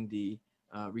start doing the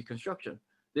reconstruction.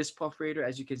 This perforator,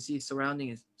 as you can see, surrounding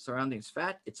is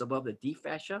fat. It's above the deep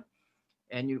fascia.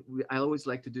 And I always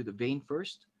like to do the vein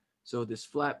first. So this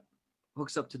flap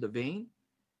hooks up to the vein.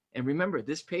 And remember,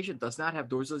 this patient does not have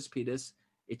dorsalis pedis.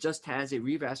 It just has a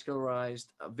revascularized,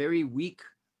 a very weak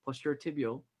posterior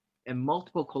tibial and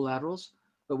multiple collaterals.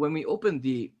 But when we open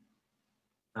the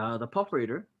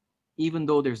perforator, even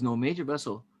though there's no major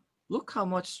vessel, look how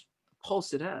much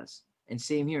pulse it has. And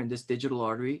same here in this digital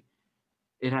artery,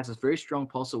 it has a very strong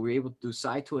pulse. So we're able to do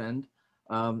side to end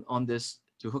on this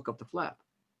to hook up the flap.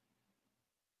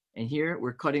 And here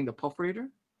we're cutting the perforator.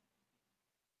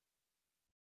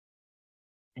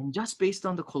 And just based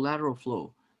on the collateral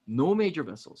flow, no major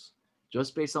vessels,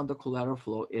 just based on the collateral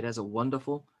flow, it has a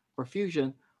wonderful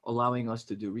perfusion, allowing us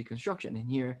to do reconstruction. And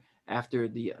here, after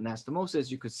the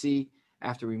anastomosis, you could see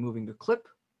after removing the clip,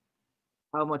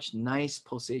 how much nice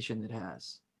pulsation it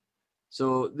has.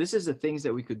 So this is the things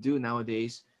that we could do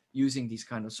nowadays using these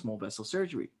kind of small vessel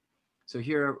surgery. So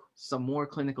here are some more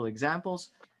clinical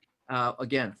examples.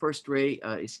 Again, first ray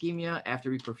ischemia.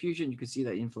 After reperfusion, you can see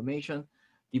that inflammation.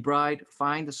 Debride,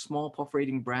 find the small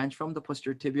perforating branch from the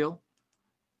posterior tibial,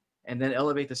 and then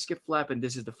elevate the skip flap, and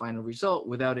this is the final result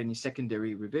without any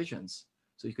secondary revisions.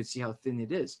 So you can see how thin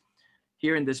it is.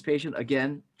 Here in this patient,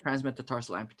 again,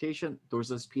 transmetatarsal amputation,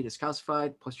 dorsalis pedis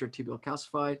calcified, posterior tibial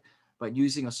calcified, but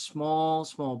using a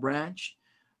small branch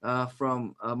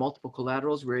from multiple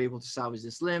collaterals, we're able to salvage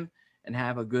this limb and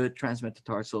have a good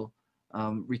transmetatarsal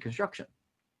reconstruction.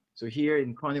 So here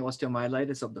in chronic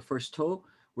osteomyelitis of the first toe,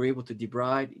 we're able to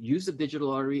debride, use the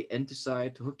digital artery end to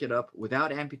side to hook it up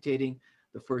without amputating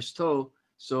the first toe.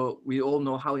 So we all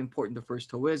know how important the first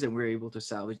toe is, and we're able to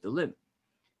salvage the limb.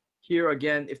 Here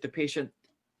again, if the patient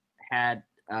had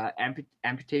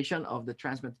amputation of the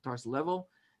transmetatarsal level,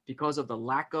 because of the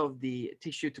lack of the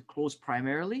tissue to close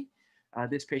primarily,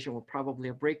 this patient will probably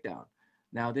have breakdown.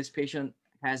 Now, this patient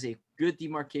has a good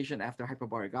demarcation after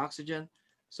hyperbaric oxygen.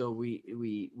 So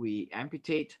we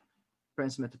amputate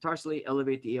transmetatarsally,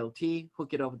 elevate the ALT,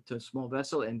 hook it up to a small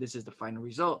vessel, and this is the final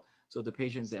result. So the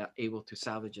patient is able to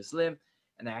salvage his limb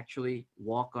and actually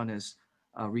walk on his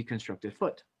reconstructed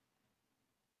foot.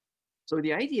 So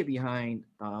the idea behind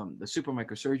the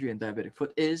supramicrosurgery in diabetic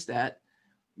foot is that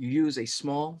you use a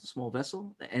small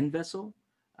vessel, the end vessel,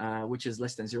 which is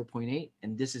less than 0.8,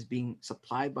 and this is being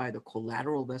supplied by the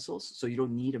collateral vessels, so you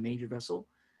don't need a major vessel.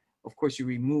 Of course, you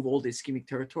remove all the ischemic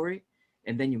territory,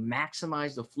 and then you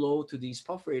maximize the flow to these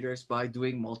perforators by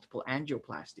doing multiple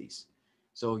angioplasties.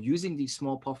 So using these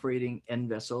small perforating end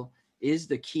vessel is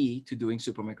the key to doing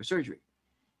supramicrosurgery.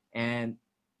 And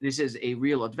this is a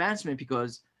real advancement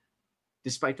because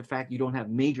despite the fact you don't have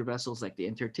major vessels like the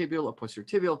anterior tibial or posterior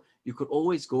tibial, you could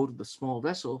always go to the small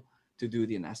vessel to do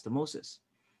the anastomosis.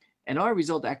 And our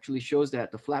result actually shows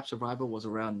that the flap survival was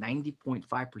around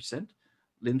 90.5%.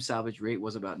 Limb salvage rate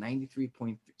was about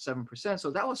 93.7%.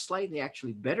 So that was slightly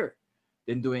actually better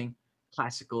than doing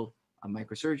classical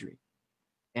microsurgery.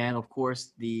 And of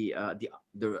course, the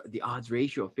odds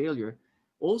ratio of failure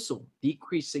also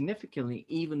decreased significantly,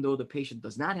 even though the patient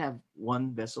does not have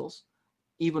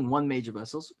even one major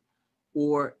vessels,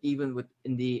 or even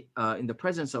in the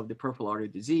presence of the peripheral artery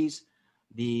disease,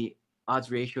 the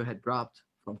odds ratio had dropped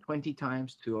from 20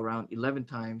 times to around 11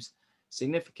 times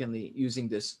significantly using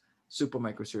this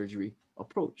supramicrosurgery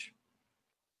approach.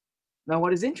 Now,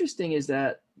 what is interesting is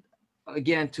that,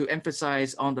 again, to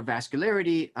emphasize on the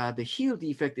vascularity, the heel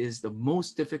defect is the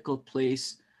most difficult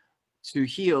place to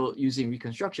heal using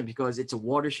reconstruction because it's a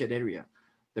watershed area.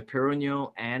 The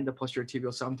peroneal and the posterior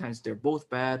tibial, sometimes they're both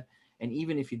bad. And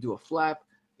even if you do a flap,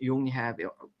 you only have,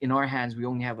 in our hands, we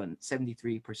only have a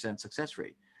 73% success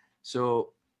rate.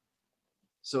 So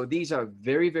these are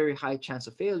very, very high chance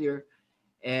of failure.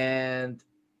 And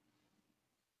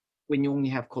when you only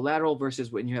have collateral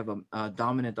versus when you have a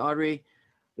dominant artery,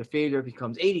 the failure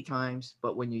becomes 80 times.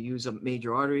 But when you use a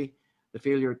major artery, the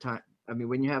failure time,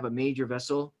 when you have a major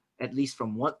vessel, at least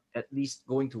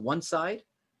going to one side,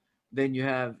 then you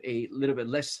have a little bit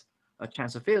less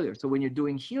chance of failure. So when you're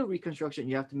doing heel reconstruction,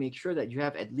 you have to make sure that you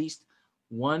have at least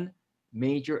one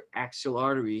major axial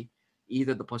artery,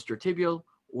 either the posterior tibial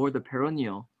or the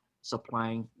peroneal,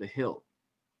 supplying the heel.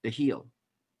 The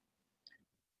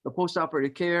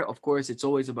postoperative care, of course, it's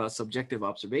always about subjective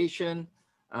observation,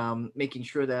 making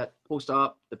sure that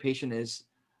post-op the patient is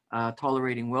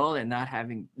tolerating well and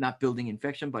not building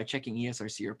infection by checking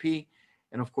ESR-CRP.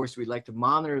 And of course, we'd like to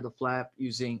monitor the flap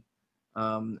using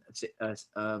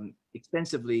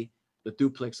extensively the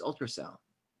duplex ultrasound.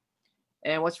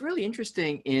 And what's really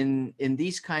interesting in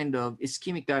these kind of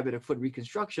ischemic diabetic foot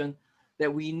reconstruction,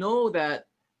 that we know that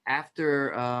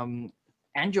after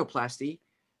angioplasty,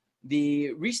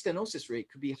 the restenosis rate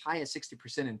could be high as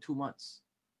 60% in 2 months.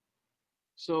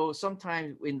 So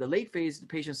sometimes in the late phase, the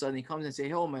patient suddenly comes and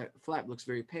say, oh, my flap looks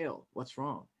very pale. What's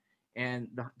wrong? And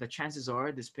the chances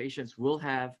are this patient will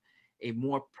have a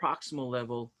more proximal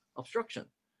level obstruction.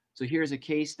 So here's a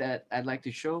case that I'd like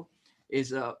to show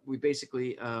is we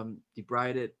basically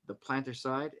debrided the plantar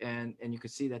side, and you can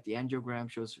see that the angiogram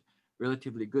shows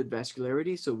relatively good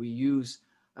vascularity. So we use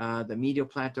the medial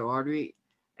plantar artery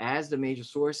as the major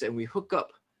source, and we hook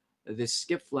up this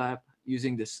skip flap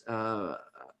using this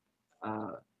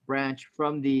branch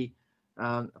from the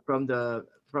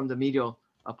medial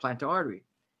plantar artery.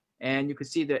 And you can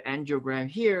see the angiogram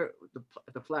here,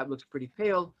 the flap looks pretty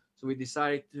pale. So we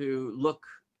decided to look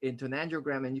into an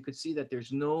angiogram, and you could see that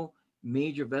there's no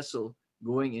major vessel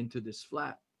going into this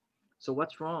flap. So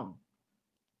what's wrong?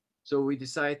 So we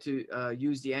decided to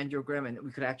use the angiogram, and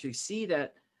we could actually see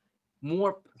that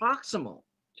more proximal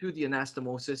to the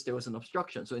anastomosis, there was an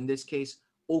obstruction. So in this case,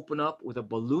 open up with a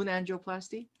balloon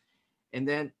angioplasty, and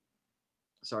then,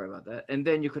 sorry about that, and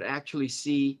then you could actually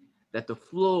see that the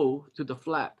flow to the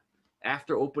flap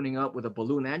after opening up with a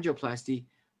balloon angioplasty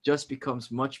just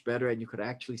becomes much better, and you could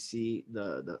actually see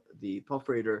the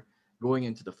perforator going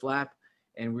into the flap,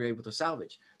 and we're able to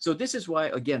salvage. So this is why,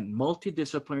 again,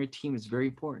 multidisciplinary team is very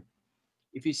important.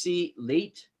 If you see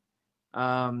late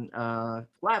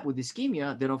flap with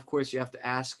ischemia, then of course you have to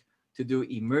ask to do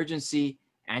emergency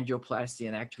angioplasty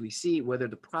and actually see whether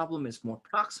the problem is more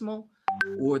proximal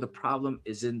or the problem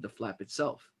is in the flap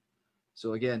itself.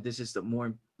 So again, this is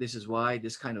why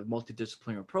this kind of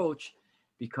multidisciplinary approach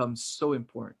becomes so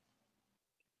important.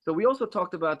 So we also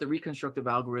talked about the reconstructive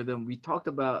algorithm. We talked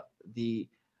about the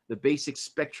basic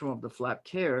spectrum of the flap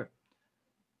care.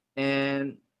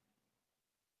 And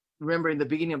remember in the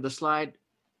beginning of the slide,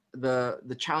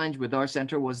 the challenge with our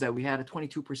center was that we had a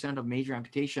 22% of major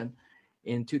amputation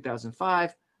in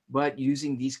 2005, but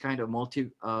using these kind of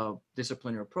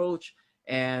multidisciplinary approach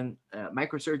and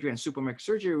microsurgery and super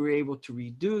microsurgery, we were able to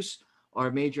reduce our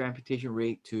major amputation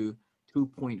rate to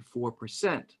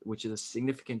 2.4%, which is a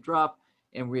significant drop.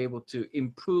 And we're able to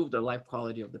improve the life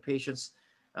quality of the patients,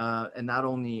 and not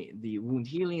only the wound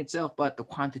healing itself, but the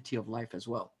quantity of life as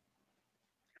well.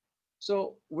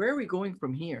 So where are we going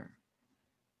from here?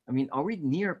 I mean, are we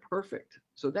near perfect?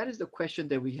 So that is the question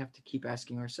that we have to keep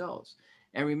asking ourselves.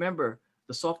 And remember,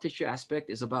 the soft tissue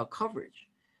aspect is about coverage.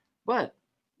 But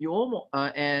you almost,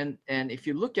 and if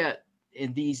you look at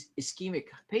in these ischemic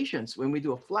patients, when we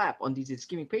do a flap on these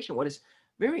ischemic patients, what is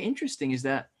very interesting is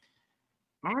that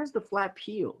as the flap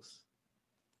heals,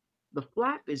 the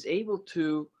flap is able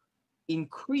to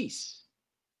increase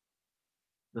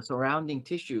the surrounding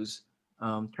tissues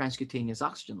transcutaneous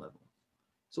oxygen level.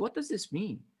 So what does this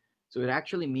mean? So it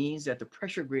actually means that the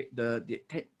pressure, the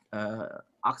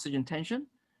oxygen tension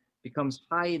becomes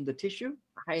high in the tissue,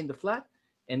 high in the flap,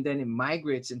 and then it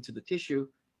migrates into the tissue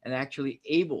and actually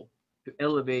able to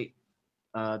elevate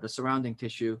the surrounding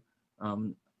tissue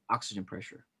oxygen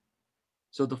pressure.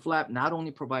 So the flap not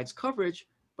only provides coverage,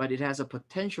 but it has a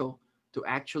potential to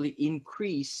actually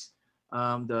increase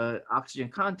the oxygen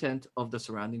content of the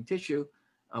surrounding tissue,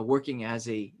 working as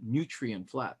a nutrient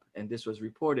flap. And this was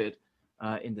reported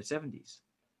in the 70s.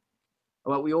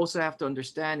 What we also have to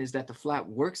understand is that the flap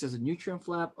works as a nutrient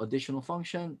flap, additional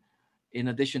function, in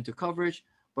addition to coverage,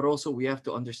 but also we have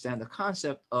to understand the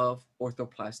concept of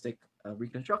orthoplastic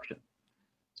reconstruction.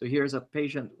 So here's a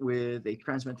patient with a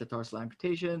transmetatarsal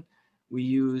amputation. We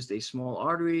used a small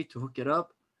artery to hook it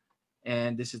up,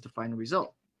 and this is the final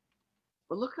result.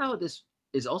 But look how this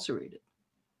is ulcerated.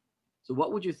 So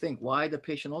what would you think? Why the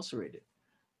patient ulcerated?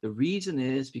 The reason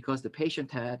is because the patient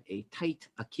had a tight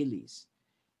Achilles.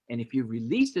 And if you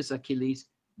release this Achilles,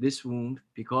 this wound,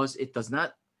 because it does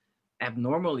not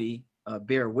abnormally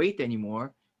bear weight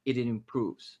anymore, it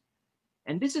improves.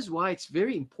 And this is why it's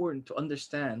very important to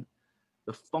understand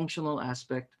the functional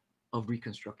aspect of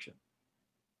reconstruction.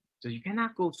 So you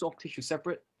cannot go soft tissue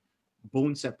separate,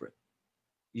 bone separate.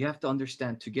 You have to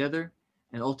understand together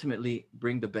and ultimately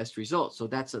bring the best results. So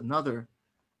that's another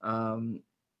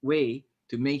way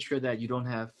to make sure that you don't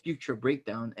have future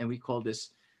breakdown. And we call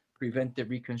this preventive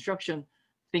reconstruction,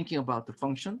 thinking about the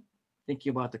function, thinking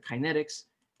about the kinetics,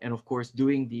 and of course,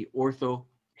 doing the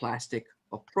orthoplastic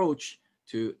approach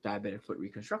to diabetic foot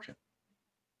reconstruction.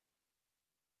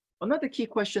 Another key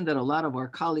question that a lot of our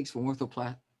colleagues from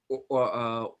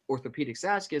orthopedics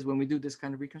ask is when we do this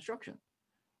kind of reconstruction,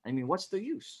 I mean, what's the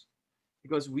use?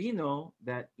 Because we know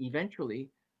that eventually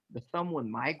the thumb will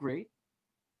migrate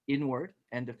inward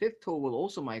and the fifth toe will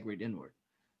also migrate inward.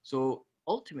 So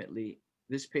ultimately,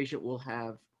 this patient will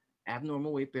have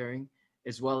abnormal weight bearing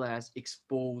as well as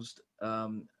exposed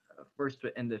first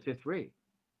and the fifth ray.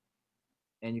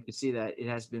 And you can see that it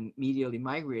has been medially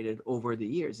migrated over the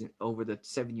years, over the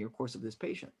 7-year course of this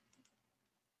patient.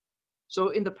 So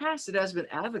in the past, it has been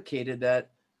advocated that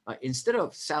instead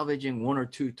of salvaging 1 or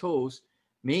 2 toes,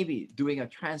 maybe doing a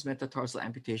transmetatarsal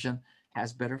amputation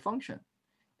has better function.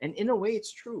 And in a way,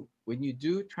 it's true. When you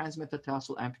do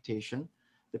transmetatarsal amputation,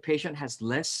 the patient has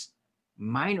less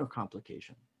minor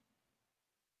complication.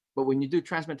 But when you do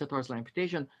transmetatarsal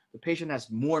amputation, the patient has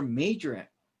more major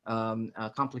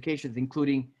complications,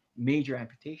 including major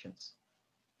amputations.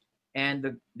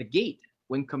 And the gait,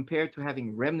 when compared to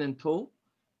having remnant toe,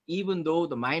 even though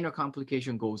the minor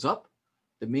complication goes up,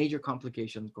 the major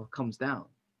complication comes down.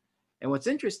 And what's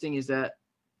interesting is that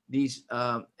these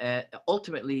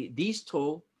ultimately these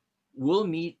toe will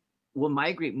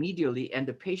migrate medially, and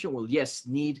the patient will, yes,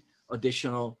 need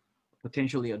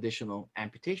potentially additional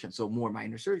amputation, so more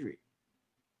minor surgery.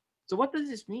 So what does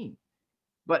this mean?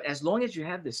 But as long as you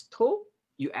have this toe,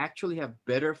 you actually have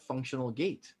better functional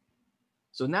gait.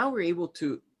 So now we're able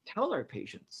to tell our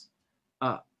patients,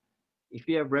 if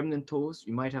you have remnant toes,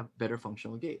 you might have better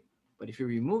functional gait. But if you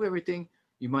remove everything,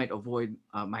 you might avoid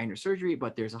minor surgery,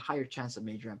 but there's a higher chance of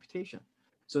major amputation.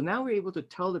 So now we're able to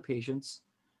tell the patients,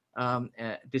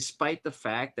 despite the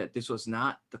fact that this was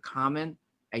not the common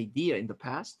idea in the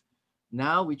past,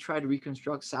 now we try to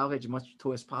reconstruct, salvage as much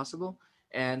toe as possible,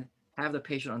 and have the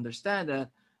patient understand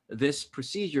that this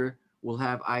procedure will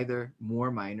have either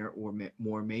more minor or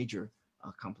more major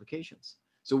complications.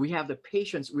 So we have the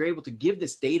patients, we're able to give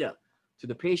this data to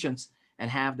the patients and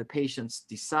have the patients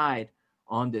decide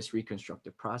on this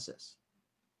reconstructive process.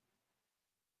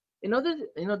 In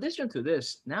addition to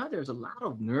this, now there's a lot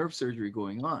of nerve surgery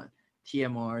going on,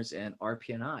 TMRs and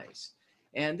RPNIs.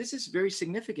 And this is very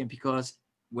significant because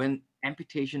when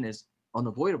amputation is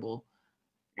unavoidable,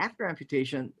 after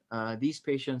amputation, these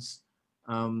patients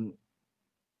have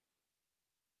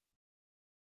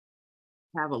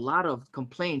a lot of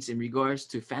complaints in regards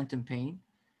to phantom pain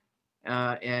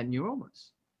and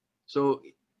neuromas. So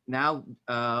now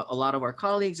a lot of our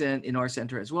colleagues and in our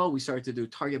center as well, we started to do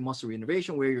target muscle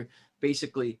reinnervation, where you're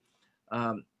basically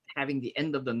having the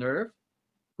end of the nerve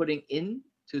putting into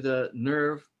the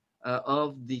nerve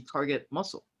of the target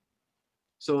muscle.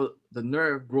 So the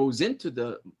nerve grows into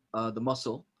the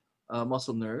muscle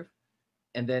nerve,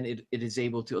 and then it is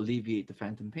able to alleviate the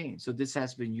phantom pain. So this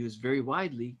has been used very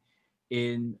widely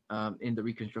in the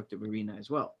reconstructive arena as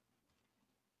well.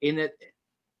 In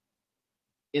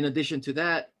addition to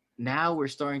that, now we're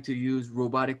starting to use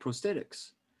robotic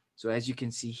prosthetics. So as you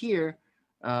can see here,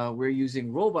 we're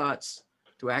using robots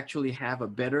to actually have a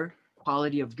better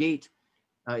quality of gait,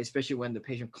 especially when the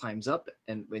patient climbs up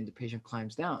and when the patient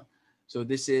climbs down. So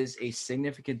this is a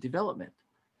significant development.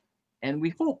 And we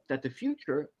hope that the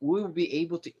future we will be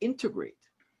able to integrate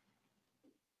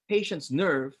patient's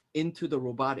nerve into the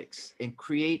robotics and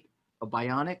create a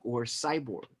bionic or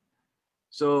cyborg.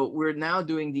 So we're now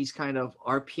doing these kind of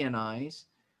RPNIs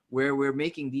where we're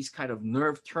making these kind of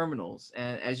nerve terminals.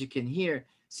 And as you can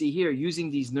see here,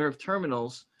 using these nerve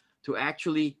terminals to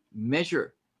actually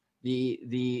measure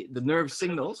the nerve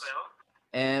signals.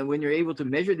 And when you're able to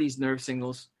measure these nerve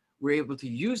signals, we're able to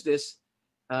use this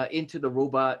into the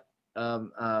robot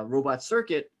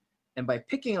circuit. And by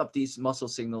picking up these muscle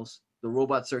signals, the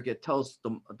robot circuit tells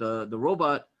the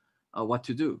robot what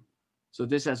to do. So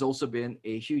this has also been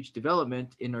a huge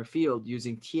development in our field,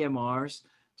 using TMRs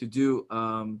to do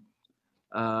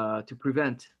to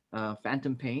prevent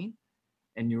phantom pain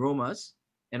and neuromas,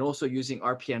 and also using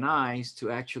RPNIs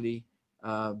to actually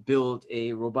build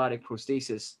a robotic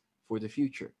prosthesis for the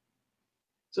future.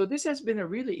 So this has been a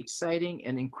really exciting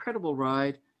and incredible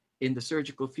ride in the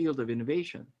surgical field of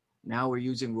innovation. Now we're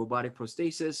using robotic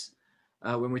prosthesis.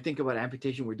 When we think about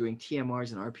amputation, we're doing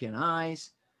TMRs and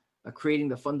RPNIs, creating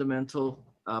the fundamental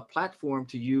platform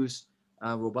to use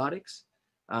robotics.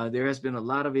 There has been a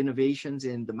lot of innovations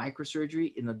in the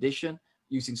microsurgery, in addition,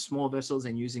 using small vessels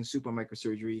and using super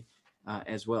microsurgery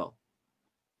as well.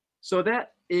 So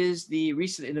that is the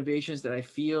recent innovations that I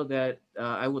feel that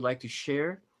I would like to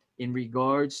share in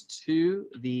regards to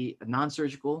the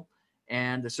non-surgical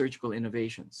and the surgical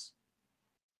innovations.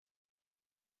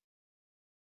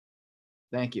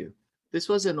 Thank you. This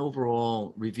was an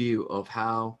overall review of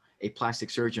how a plastic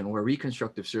surgeon or a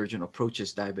reconstructive surgeon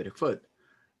approaches diabetic foot.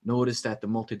 Notice that the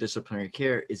multidisciplinary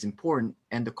care is important,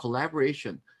 and the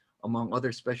collaboration among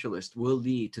other specialists will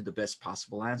lead to the best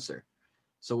possible answer.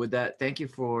 So with that, thank you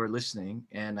for listening,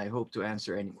 and I hope to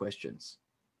answer any questions.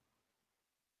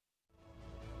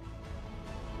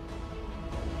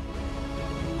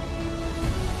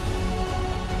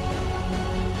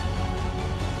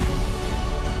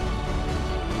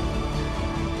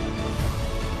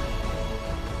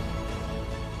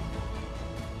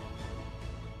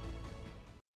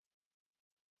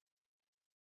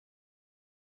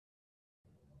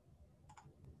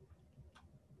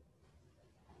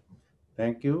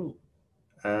 Thank you,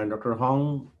 Dr.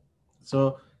 Hong.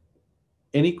 So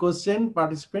any question,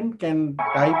 participant can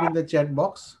type in the chat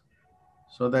box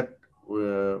so that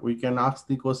we can ask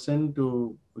the question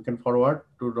we can forward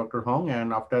to Dr. Hong,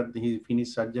 and after he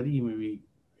finishes surgery, he may be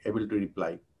able to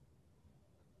reply.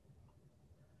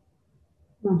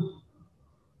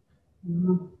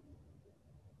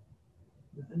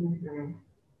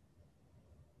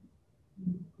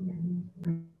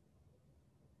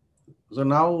 So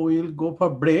now we will go for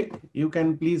break. You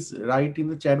can please write in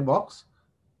the chat box,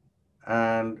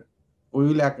 and we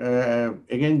will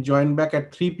again join back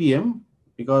at 3 p.m.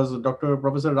 because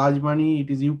Professor Rajmani,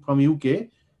 it is from UK.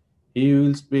 He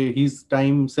will spend his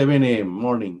time 7 a.m.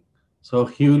 morning. So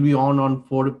he will be on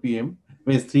 4 p.m.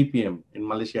 It's 3 p.m. in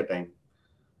Malaysia time.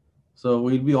 So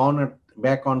we'll be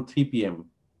back on 3 p.m.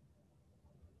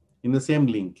 in the same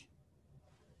link.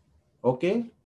 Okay.